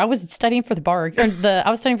God, sir. I was studying for I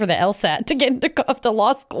was studying for the LSAT to get into the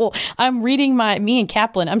law school. I'm reading me and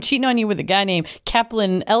Kaplan. I'm cheating on you with a guy named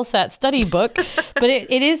Kaplan LSAT study book. But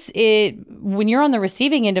it is when you're on the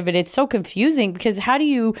receiving end of it, it's so confusing because how do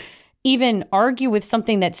you even argue with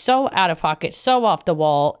something that's so out of pocket, so off the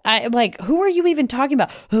wall? Who are you even talking about?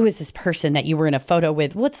 Who is this person that you were in a photo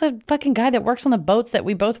with? What's the fucking guy that works on the boats that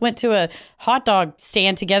we both went to a hot dog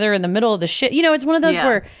stand together in the middle of the shit? You know, it's one of those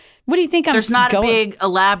where, what do you think There's not a big,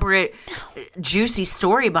 elaborate, juicy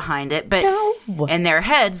story behind it, but in their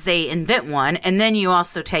heads, they invent one. And then you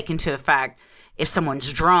also take into effect, if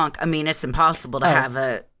someone's drunk, I mean, it's impossible to have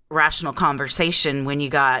a rational conversation when you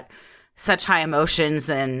got such high emotions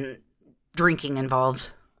and drinking involved.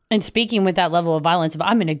 And speaking with that level of violence of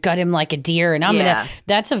I'm going to gut him like a deer and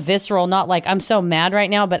that's a visceral, not like I'm so mad right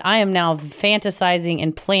now, but I am now fantasizing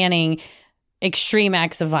and planning extreme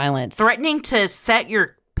acts of violence. Threatening to set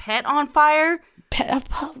your pet on fire?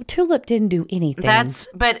 Tulip didn't do anything.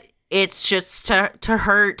 But it's just to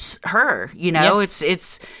hurt her, you know?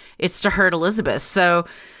 Yes. It's to hurt Elizabeth. So,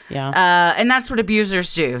 and that's what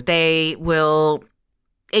abusers do. They will,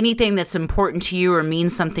 anything that's important to you or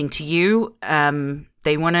means something to you,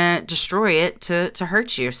 they want to destroy it to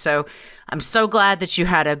hurt you. So I'm so glad that you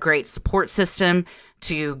had a great support system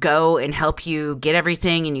to go and help you get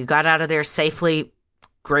everything and you got out of there safely.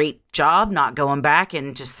 Great job not going back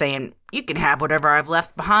and just saying, you can have whatever I've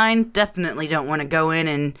left behind. Definitely don't want to go in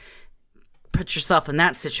and put yourself in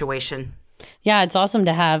that situation. Yeah, it's awesome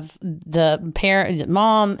to have the parent,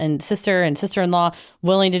 mom and sister-in-law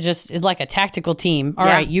willing to just, it's like a tactical team. All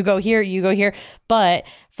right, you go here, you go here. But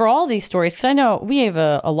for all these stories, because I know we have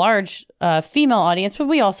a large female audience, but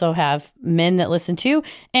we also have men that listen too.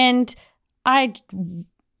 And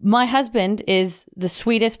my husband is the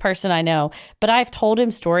sweetest person I know, but I've told him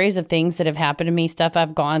stories of things that have happened to me, stuff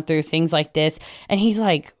I've gone through, things like this. And he's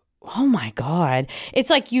like, Oh my God.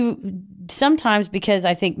 It's like you sometimes, because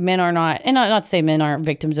I think men are not, and not to say men aren't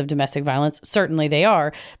victims of domestic violence. Certainly they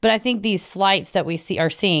are. But I think these slights that we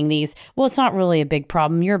are seeing these, well, it's not really a big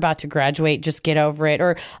problem. You're about to graduate. Just get over it.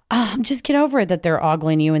 Or just get over it that they're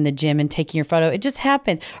ogling you in the gym and taking your photo. It just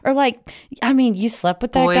happens. Or like, I mean, you slept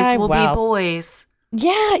with that guy. Boys will be boys.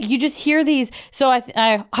 Yeah, you just hear these. So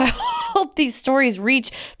I hope these stories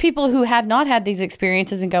reach people who have not had these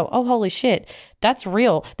experiences and go, oh, holy shit, that's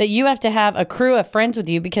real. That you have to have a crew of friends with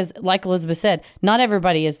you because, like Elizabeth said, not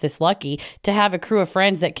everybody is this lucky to have a crew of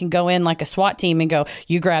friends that can go in like a SWAT team and go,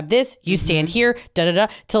 you grab this, you stand here, da-da-da,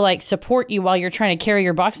 to like support you while you're trying to carry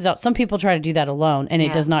your boxes out. Some people try to do that alone and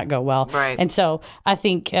it does not go well. Right. And so I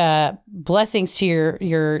think blessings to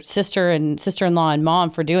your sister and sister-in-law and mom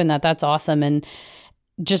for doing that. That's awesome. And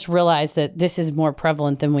just realize that this is more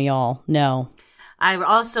prevalent than we all know. I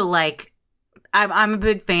also I'm a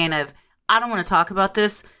big fan of, I don't want to talk about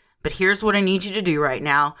this, but here's what I need you to do right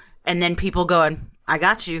now. And then people going, I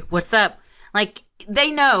got you. What's up? Like,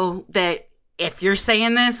 they know that if you're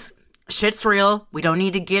saying this, shit's real. We don't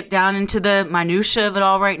need to get down into the minutia of it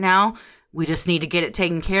all right now. We just need to get it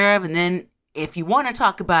taken care of. And then if you want to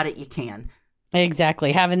talk about it, you can.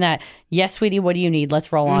 Exactly. Having that, yes, sweetie, what do you need?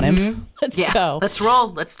 Let's roll on him. Let's go. Let's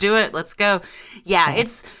roll. Let's do it. Let's go. Yeah,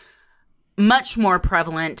 it's much more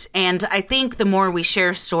prevalent. And I think the more we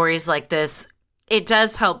share stories like this, it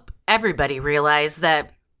does help everybody realize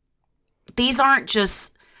that these aren't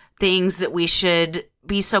just things that we should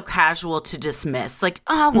be so casual to dismiss. Like,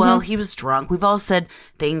 oh, well, he was drunk. We've all said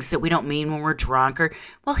things that we don't mean when we're drunk. Or,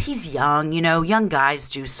 well, he's young. You know, young guys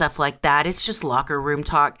do stuff like that. It's just locker room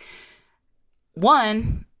talk.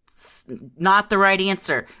 One, not the right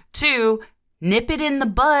answer. Two, nip it in the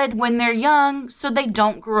bud when they're young so they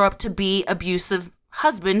don't grow up to be abusive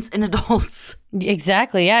husbands and adults.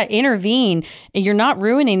 Exactly. Yeah. Intervene. You're not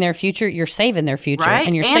ruining their future. You're saving their future. Right?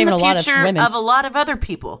 And you're saving a lot of women. Of a lot of other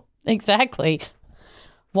people. Exactly.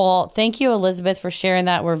 Well, thank you, Elizabeth, for sharing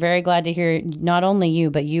that. We're very glad to hear not only you,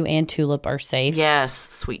 but you and Tulip are safe. Yes.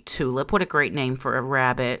 Sweet Tulip. What a great name for a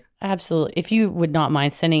rabbit. Absolutely. If you would not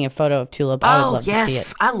mind sending a photo of Tulip, I would love to see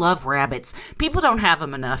it. I love rabbits. People don't have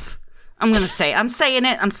them enough. I'm going to say, I'm saying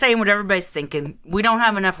it. I'm saying what everybody's thinking. We don't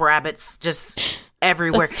have enough rabbits just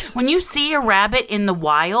everywhere. When you see a rabbit in the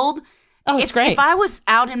wild, it's great. If I was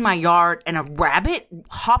out in my yard and a rabbit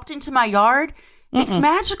hopped into my yard, it's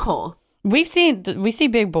magical. We see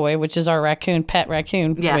Big Boy, which is our pet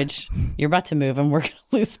raccoon, which you're about to move and we're going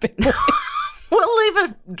to lose Big Boy. We'll leave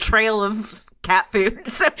a trail of cat food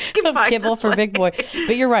so we can find kibble for Big Boy.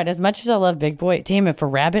 But you're right. As much as I love Big Boy, damn, if a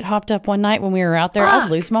rabbit hopped up one night when we were out there, I'd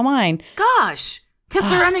lose my mind. Gosh, because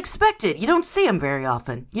they're unexpected. You don't see them very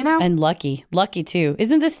often, you know? And lucky too.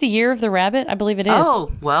 Isn't this the year of the rabbit? I believe it is.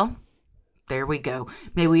 Oh, well, there we go.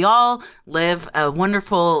 May we all live a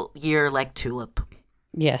wonderful year like Tulip.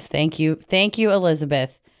 Yes, thank you. Thank you,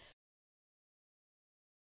 Elizabeth.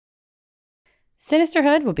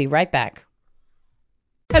 Sinisterhood will be right back.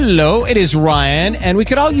 Hello, it is Ryan, and we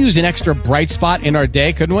could all use an extra bright spot in our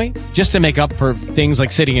day, couldn't we? Just to make up for things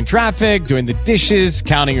like sitting in traffic, doing the dishes,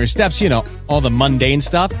 counting your steps, you know, all the mundane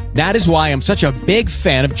stuff. That is why I'm such a big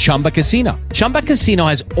fan of Chumba Casino. Chumba Casino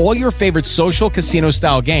has all your favorite social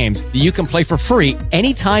casino-style games that you can play for free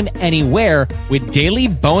anytime, anywhere with daily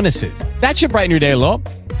bonuses. That should brighten your day a little.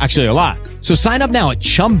 Actually, a lot. So sign up now at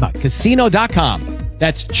ChumbaCasino.com.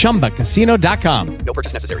 That's ChumbaCasino.com. No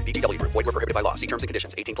purchase necessary. VGW Group. Void where prohibited by law. See terms and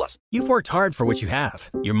conditions. 18+. You've worked hard for what you have.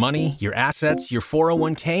 Your money, your assets, your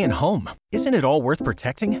 401k, and home. Isn't it all worth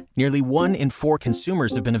protecting? Nearly 1 in 4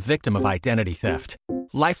 consumers have been a victim of identity theft.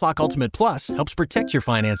 LifeLock Ultimate Plus helps protect your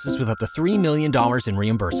finances with up to $3 million in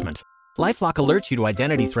reimbursement. LifeLock alerts you to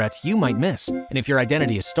identity threats you might miss. And if your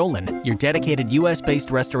identity is stolen, your dedicated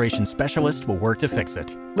U.S.-based restoration specialist will work to fix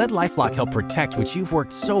it. Let LifeLock help protect what you've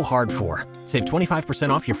worked so hard for. Save 25%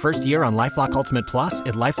 off your first year on LifeLock Ultimate Plus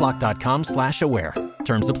at LifeLock.com/aware.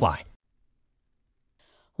 Terms apply.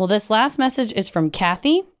 Well, this last message is from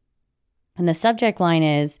Kathy. And the subject line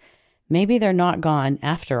is, maybe they're not gone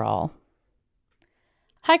after all.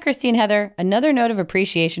 Hi, Christy and Heather. Another note of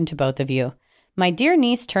appreciation to both of you. My dear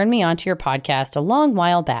niece turned me onto your podcast a long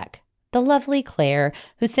while back. The lovely Claire,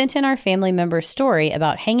 who sent in our family member's story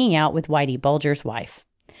about hanging out with Whitey Bulger's wife.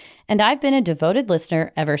 And I've been a devoted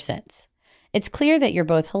listener ever since. It's clear that you're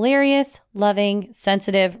both hilarious, loving,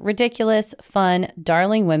 sensitive, ridiculous, fun,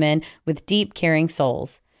 darling women with deep, caring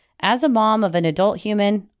souls. As a mom of an adult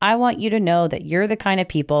human, I want you to know that you're the kind of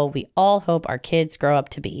people we all hope our kids grow up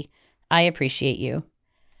to be. I appreciate you.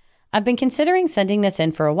 I've been considering sending this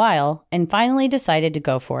in for a while and finally decided to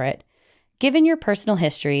go for it. Given your personal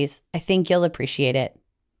histories, I think you'll appreciate it.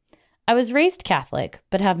 I was raised Catholic,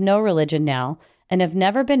 but have no religion now, and have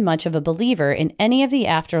never been much of a believer in any of the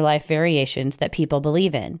afterlife variations that people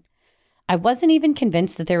believe in. I wasn't even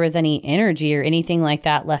convinced that there was any energy or anything like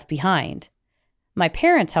that left behind. My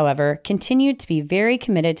parents, however, continued to be very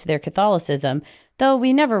committed to their Catholicism, though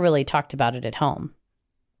we never really talked about it at home.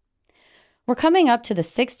 We're coming up to the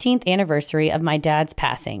 16th anniversary of my dad's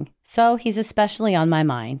passing, so he's especially on my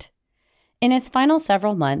mind. In his final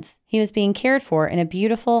several months, he was being cared for in a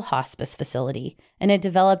beautiful hospice facility and had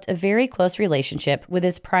developed a very close relationship with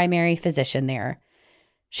his primary physician there.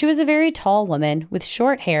 She was a very tall woman with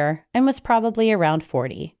short hair and was probably around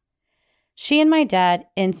 40. She and my dad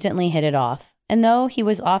instantly hit it off, and though he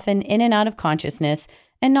was often in and out of consciousness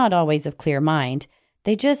and not always of clear mind,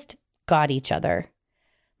 they just got each other.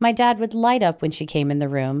 My dad would light up when she came in the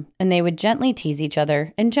room, and they would gently tease each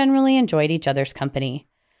other and generally enjoyed each other's company.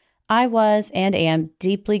 I was and am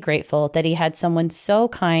deeply grateful that he had someone so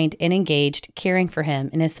kind and engaged caring for him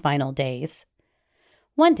in his final days.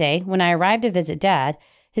 One day, when I arrived to visit Dad,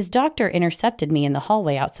 his doctor intercepted me in the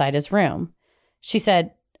hallway outside his room. She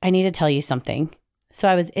said, "I need to tell you something." So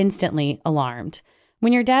I was instantly alarmed.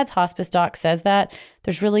 When your dad's hospice doc says that,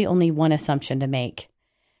 there's really only one assumption to make.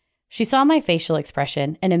 She saw my facial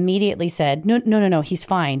expression and immediately said, No, he's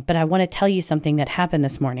fine, but I want to tell you something that happened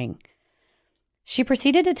this morning. She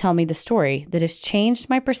proceeded to tell me the story that has changed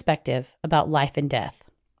my perspective about life and death.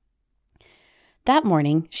 That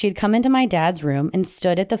morning, she had come into my dad's room and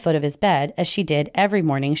stood at the foot of his bed, as she did every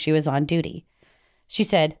morning she was on duty. She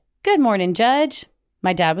said, "Good morning, Judge."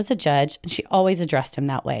 My dad was a judge, and she always addressed him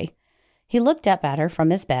that way. He looked up at her from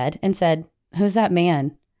his bed and said, "Who's that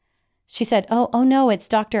man?" She said, Oh no, it's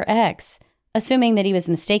Dr. X, assuming that he was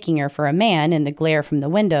mistaking her for a man in the glare from the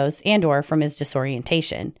windows and or from his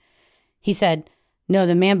disorientation. He said, "No,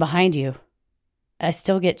 the man behind you." I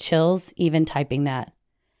still get chills even typing that.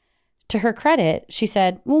 To her credit, she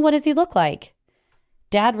said, "Well, what does he look like?"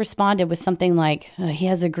 Dad responded with something like, "He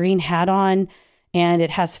has a green hat on and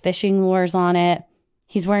it has fishing lures on it.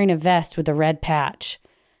 He's wearing a vest with a red patch."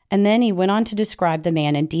 And then he went on to describe the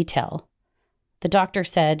man in detail. The doctor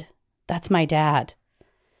said, "That's my dad."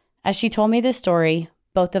 As she told me this story,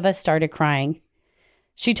 both of us started crying.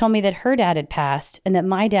 She told me that her dad had passed and that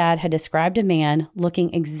my dad had described a man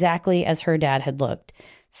looking exactly as her dad had looked,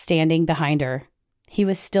 standing behind her. He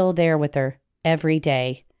was still there with her every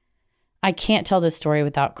day. I can't tell this story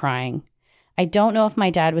without crying. I don't know if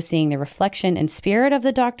my dad was seeing the reflection and spirit of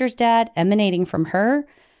the doctor's dad emanating from her,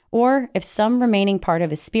 or if some remaining part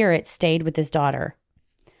of his spirit stayed with his daughter.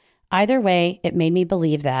 Either way, it made me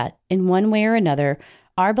believe that, in one way or another,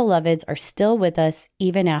 our beloveds are still with us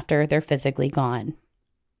even after they're physically gone.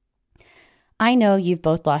 I know you've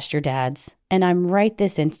both lost your dads, and I'm right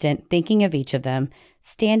this instant thinking of each of them,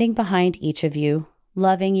 standing behind each of you,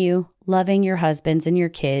 loving your husbands and your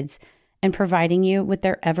kids, and providing you with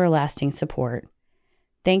their everlasting support.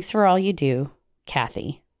 Thanks for all you do,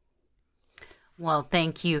 Kathy. Well,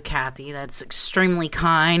 thank you, Kathy. That's extremely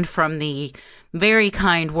kind, from the very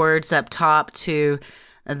kind words up top to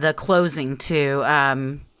the closing too.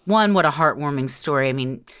 One, what a heartwarming story. I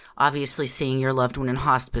mean, obviously seeing your loved one in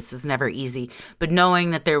hospice is never easy, but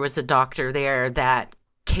knowing that there was a doctor there that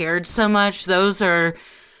cared so much, those are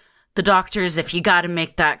the doctors, if you got to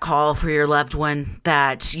make that call for your loved one,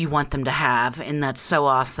 that you want them to have. And that's so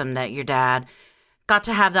awesome that your dad got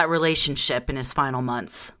to have that relationship in his final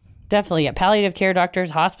months. Definitely. Yeah. Palliative care doctors,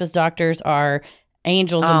 hospice doctors are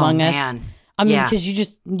angels among us. I mean, because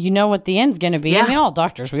you know what the end's going to be. Yeah. I mean, all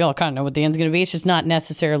doctors, we all kind of know what the end's going to be. It's just not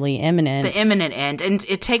necessarily imminent. The imminent end. And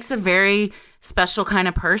it takes a very special kind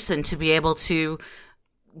of person to be able to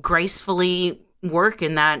gracefully work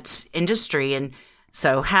in that industry. And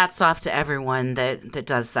so hats off to everyone that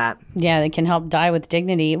does that. Yeah, that can help die with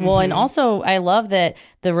dignity. Mm-hmm. Well, and also I love that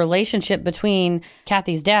the relationship between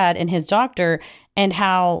Kathy's dad and his doctor, and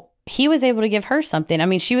how he was able to give her something. I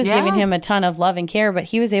mean, she was giving him a ton of love and care, but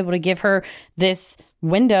he was able to give her this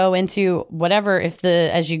window into whatever.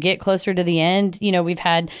 As you get closer to the end, you know, we've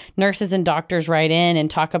had nurses and doctors write in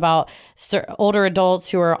and talk about older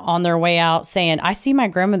adults who are on their way out saying, "I see my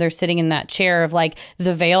grandmother sitting in that chair," of like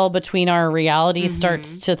the veil between our reality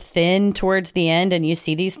starts to thin towards the end, and you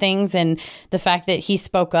see these things. And the fact that he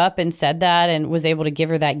spoke up and said that and was able to give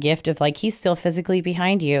her that gift of like, he's still physically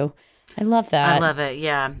behind you. I love that. I love it,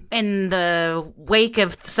 yeah. In the wake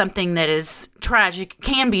of something that is tragic,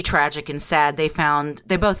 can be tragic and sad, they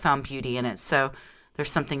both found beauty in it. So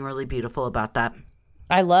there's something really beautiful about that.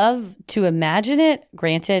 I love to imagine it.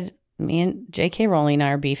 Granted, me and J.K. Rowling and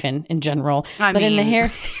I are beefing in general. I mean, in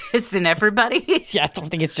the isn't everybody? Yeah, I don't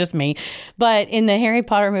think it's just me. But in the Harry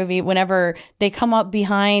Potter movie, whenever they come up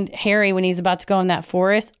behind Harry when he's about to go in that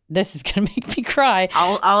forest, this is going to make me cry.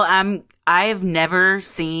 I've never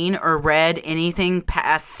seen or read anything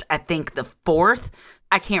past, I think, the 4th.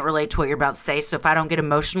 I can't relate to what you're about to say, so if I don't get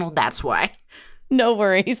emotional, that's why. No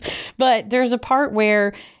worries. But there's a part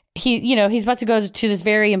where he's about to go to this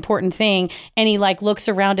very important thing, and he like looks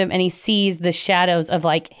around him and he sees the shadows of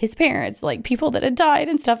like his parents, like people that had died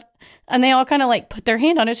and stuff. And they all kind of like put their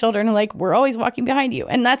hand on his shoulder and are like, we're always walking behind you.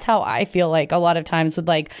 And that's how I feel like a lot of times with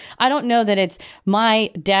like, I don't know that it's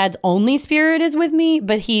my dad's only spirit is with me,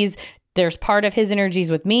 but there's part of his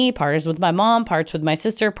energies with me, part is with my mom, parts with my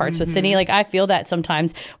sister, parts with Sydney. Like I feel that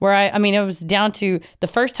sometimes where I mean, it was down to the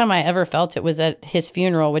first time I ever felt it was at his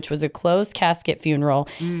funeral, which was a closed casket funeral.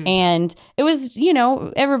 And it was,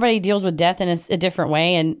 everybody deals with death in a different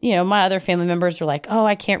way. And, my other family members were like, oh,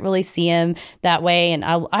 I can't really see him that way. And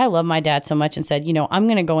I love my dad so much and said, I'm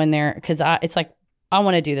going to go in there because it's like, I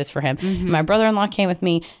want to do this for him. My brother-in-law came with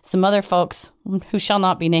me. Some other folks who shall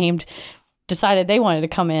not be named decided they wanted to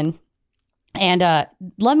come in. And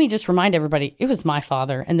let me just remind everybody, it was my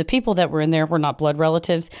father, and the people that were in there were not blood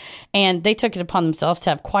relatives, and they took it upon themselves to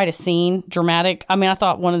have quite a scene, dramatic. I mean, I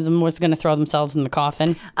thought one of them was going to throw themselves in the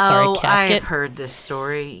coffin. Casket. I've heard this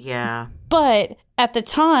story, yeah. But at the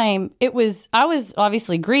time, I was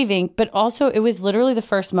obviously grieving, but also it was literally the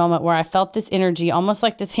first moment where I felt this energy, almost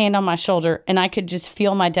like this hand on my shoulder, and I could just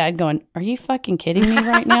feel my dad going, are you fucking kidding me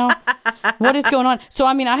right now? What is going on? So,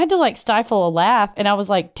 I mean, I had to like stifle a laugh, and I was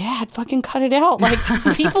like, Dad, fucking cut it out. Like, there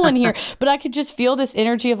are people in here. But I could just feel this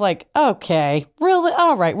energy of like, okay, really?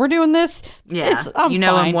 All right, we're doing this? Yeah, I'm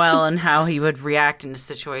know fine. Him well and how he would react in a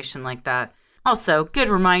situation like that. Also, good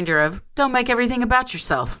reminder of don't make everything about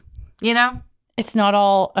yourself, It's not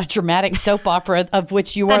all a dramatic soap opera of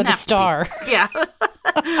which you are the star. Yeah.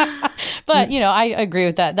 But, I agree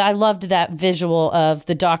with that. I loved that visual of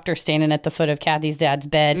the doctor standing at the foot of Kathy's dad's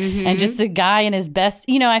bed and just the guy in his best,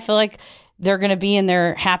 I feel like they're going to be in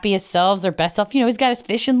their happiest selves, their best self. He's got his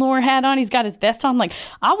fishing lure hat on. He's got his vest on. Like,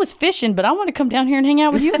 I was fishing, but I want to come down here and hang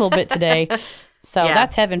out with you a little bit today. So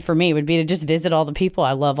that's heaven for me, would be to just visit all the people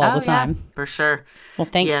I love all the time. Yeah, for sure. Well,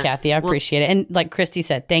 thanks, Kathy. I appreciate it. And like Christy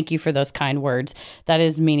said, thank you for those kind words. That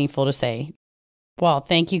is meaningful to say. Well,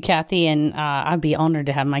 thank you, Kathy. And I'd be honored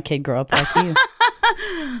to have my kid grow up like you.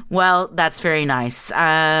 Well, that's very nice.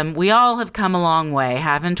 We all have come a long way,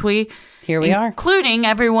 haven't we? Here we are. Including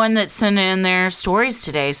everyone that sent in their stories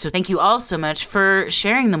today. So thank you all so much for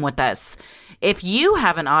sharing them with us. If you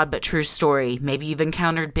have an odd but true story, maybe you've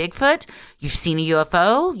encountered Bigfoot, you've seen a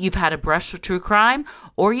UFO, you've had a brush with true crime,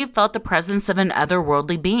 or you've felt the presence of an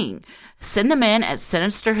otherworldly being, send them in at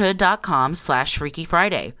sinisterhood.com/Freaky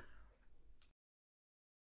Friday.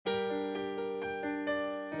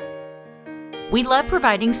 We love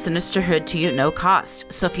providing Sinisterhood to you at no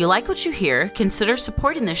cost, so if you like what you hear, consider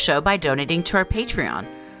supporting this show by donating to our Patreon.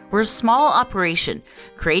 We're a small operation,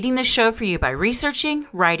 creating this show for you by researching,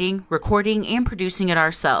 writing, recording, and producing it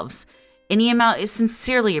ourselves. Any amount is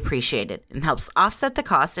sincerely appreciated and helps offset the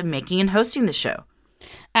cost of making and hosting the show.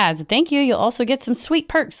 As a thank you, you'll also get some sweet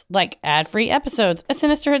perks like ad-free episodes, a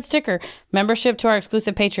Sinisterhood sticker, membership to our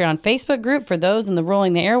exclusive Patreon Facebook group for those in the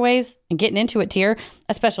Ruling the Airways and Getting Into It tier,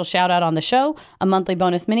 a special shout-out on the show, a monthly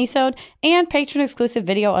bonus minisode, and patron-exclusive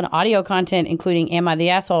video and audio content, including Am I the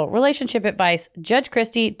Asshole?, relationship advice, Judge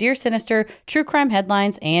Christie, Dear Sinister, true crime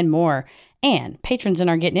headlines, and more. And patrons in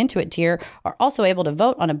our Getting Into It tier are also able to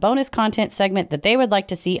vote on a bonus content segment that they would like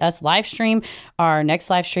to see us live stream. Our next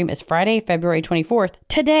live stream is Friday, February 24th,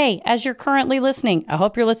 today, as you're currently listening. I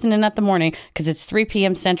hope you're listening at the morning because it's 3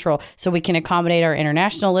 p.m. Central, so we can accommodate our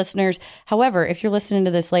international listeners. However, if you're listening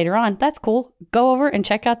to this later on, that's cool. Go over and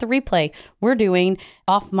check out the replay. We're doing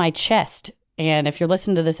Off My Chest. And if you're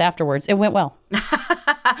listening to this afterwards, it went well.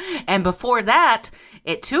 And before that,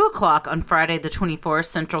 at 2 o'clock on Friday the 24th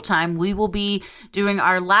Central Time, we will be doing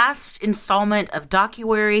our last installment of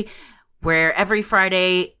Docuary, where every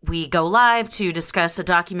Friday we go live to discuss a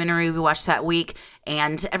documentary we watched that week,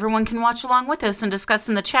 and everyone can watch along with us and discuss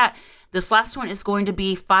in the chat. This last one is going to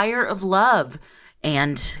be Fire of Love,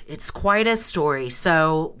 and it's quite a story,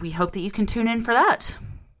 so we hope that you can tune in for that.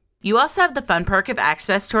 You also have the fun perk of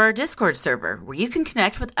access to our Discord server, where you can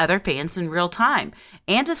connect with other fans in real time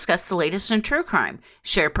and discuss the latest in true crime,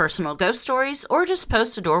 share personal ghost stories, or just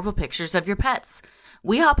post adorable pictures of your pets.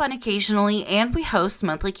 We hop on occasionally, and we host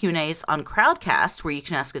monthly Q&As on Crowdcast, where you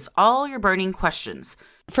can ask us all your burning questions.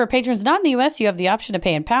 For patrons not in the U.S., you have the option to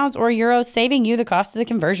pay in pounds or euros, saving you the cost of the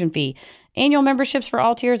conversion fee. Annual memberships for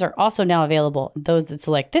all tiers are also now available. Those that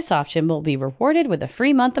select this option will be rewarded with a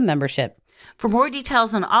free month of membership. For more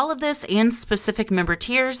details on all of this and specific member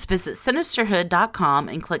tiers, visit sinisterhood.com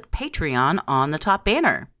and click Patreon on the top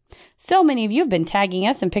banner. So many of you have been tagging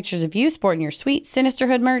us in pictures of you sporting your sweet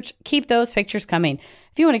Sinisterhood merch. Keep those pictures coming.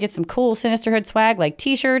 If you want to get some cool Sinisterhood swag like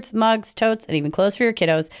t-shirts, mugs, totes, and even clothes for your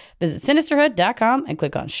kiddos, visit sinisterhood.com and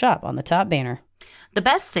click on Shop on the top banner. The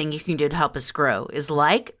best thing you can do to help us grow is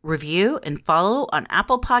like, review, and follow on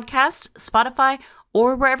Apple Podcasts, Spotify,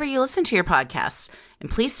 or wherever you listen to your podcasts. And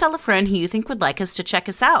please tell a friend who you think would like us to check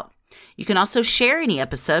us out. You can also share any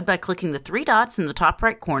episode by clicking the 3 dots in the top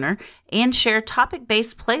right corner and share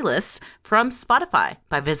topic-based playlists from Spotify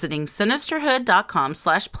by visiting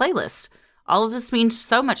sinisterhood.com/playlist. All of this means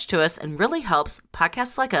so much to us and really helps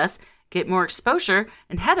podcasts like us get more exposure.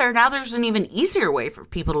 And Heather, now there's an even easier way for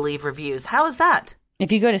people to leave reviews. How is that? If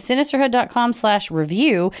you go to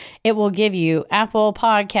sinisterhood.com/review, it will give you Apple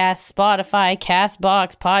Podcasts, Spotify,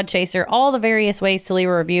 CastBox, Podchaser, all the various ways to leave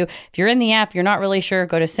a review. If you're in the app, you're not really sure,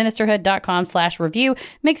 go to sinisterhood.com/review.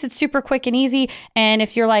 Makes it super quick and easy. And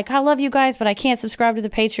if you're like, I love you guys, but I can't subscribe to the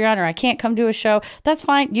Patreon or I can't come to a show, that's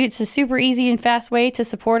fine. It's a super easy and fast way to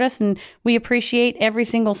support us. And we appreciate every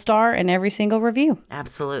single star and every single review.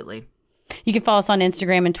 Absolutely. You can follow us on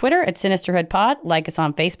Instagram and Twitter at SinisterhoodPod, like us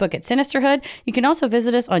on Facebook at Sinisterhood. You can also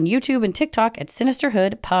visit us on YouTube and TikTok at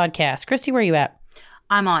Sinisterhood Podcast. Christy, where are you at?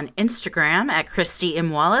 I'm on Instagram at Christy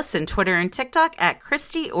M. Wallace and Twitter and TikTok at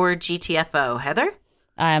Christy or GTFO. Heather?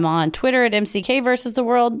 I'm on Twitter at MCK versus the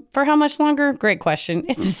world. For how much longer? Great question.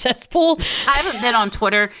 It's a cesspool. I haven't been on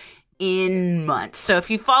Twitter in months. So if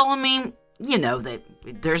you follow me, you know that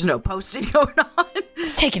there's no posting going on.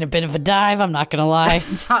 It's taking a bit of a dive, I'm not going to lie.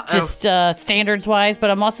 Just standards-wise, but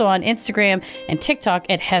I'm also on Instagram and TikTok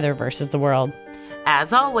at Heather versus the world.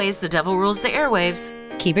 As always, the devil rules the airwaves.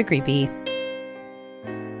 Keep it creepy.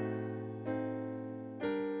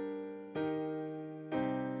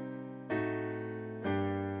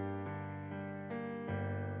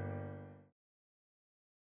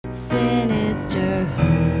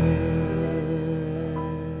 Sinisterhood.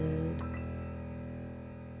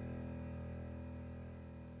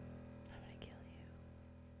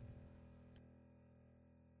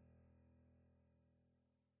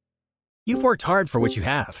 You've worked hard for what you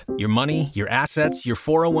have. Your money, your assets, your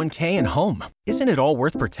 401k, and home. Isn't it all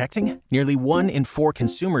worth protecting? Nearly 1 in 4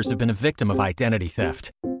 consumers have been a victim of identity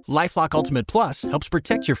theft. LifeLock Ultimate Plus helps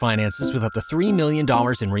protect your finances with up to $3 million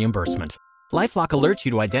in reimbursement. LifeLock alerts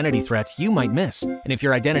you to identity threats you might miss. And if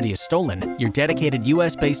your identity is stolen, your dedicated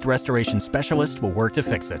U.S.-based restoration specialist will work to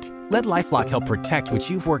fix it. Let LifeLock help protect what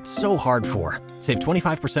you've worked so hard for. Save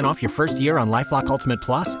 25% off your first year on LifeLock Ultimate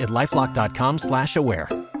Plus at LifeLock.com/aware.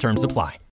 Terms apply.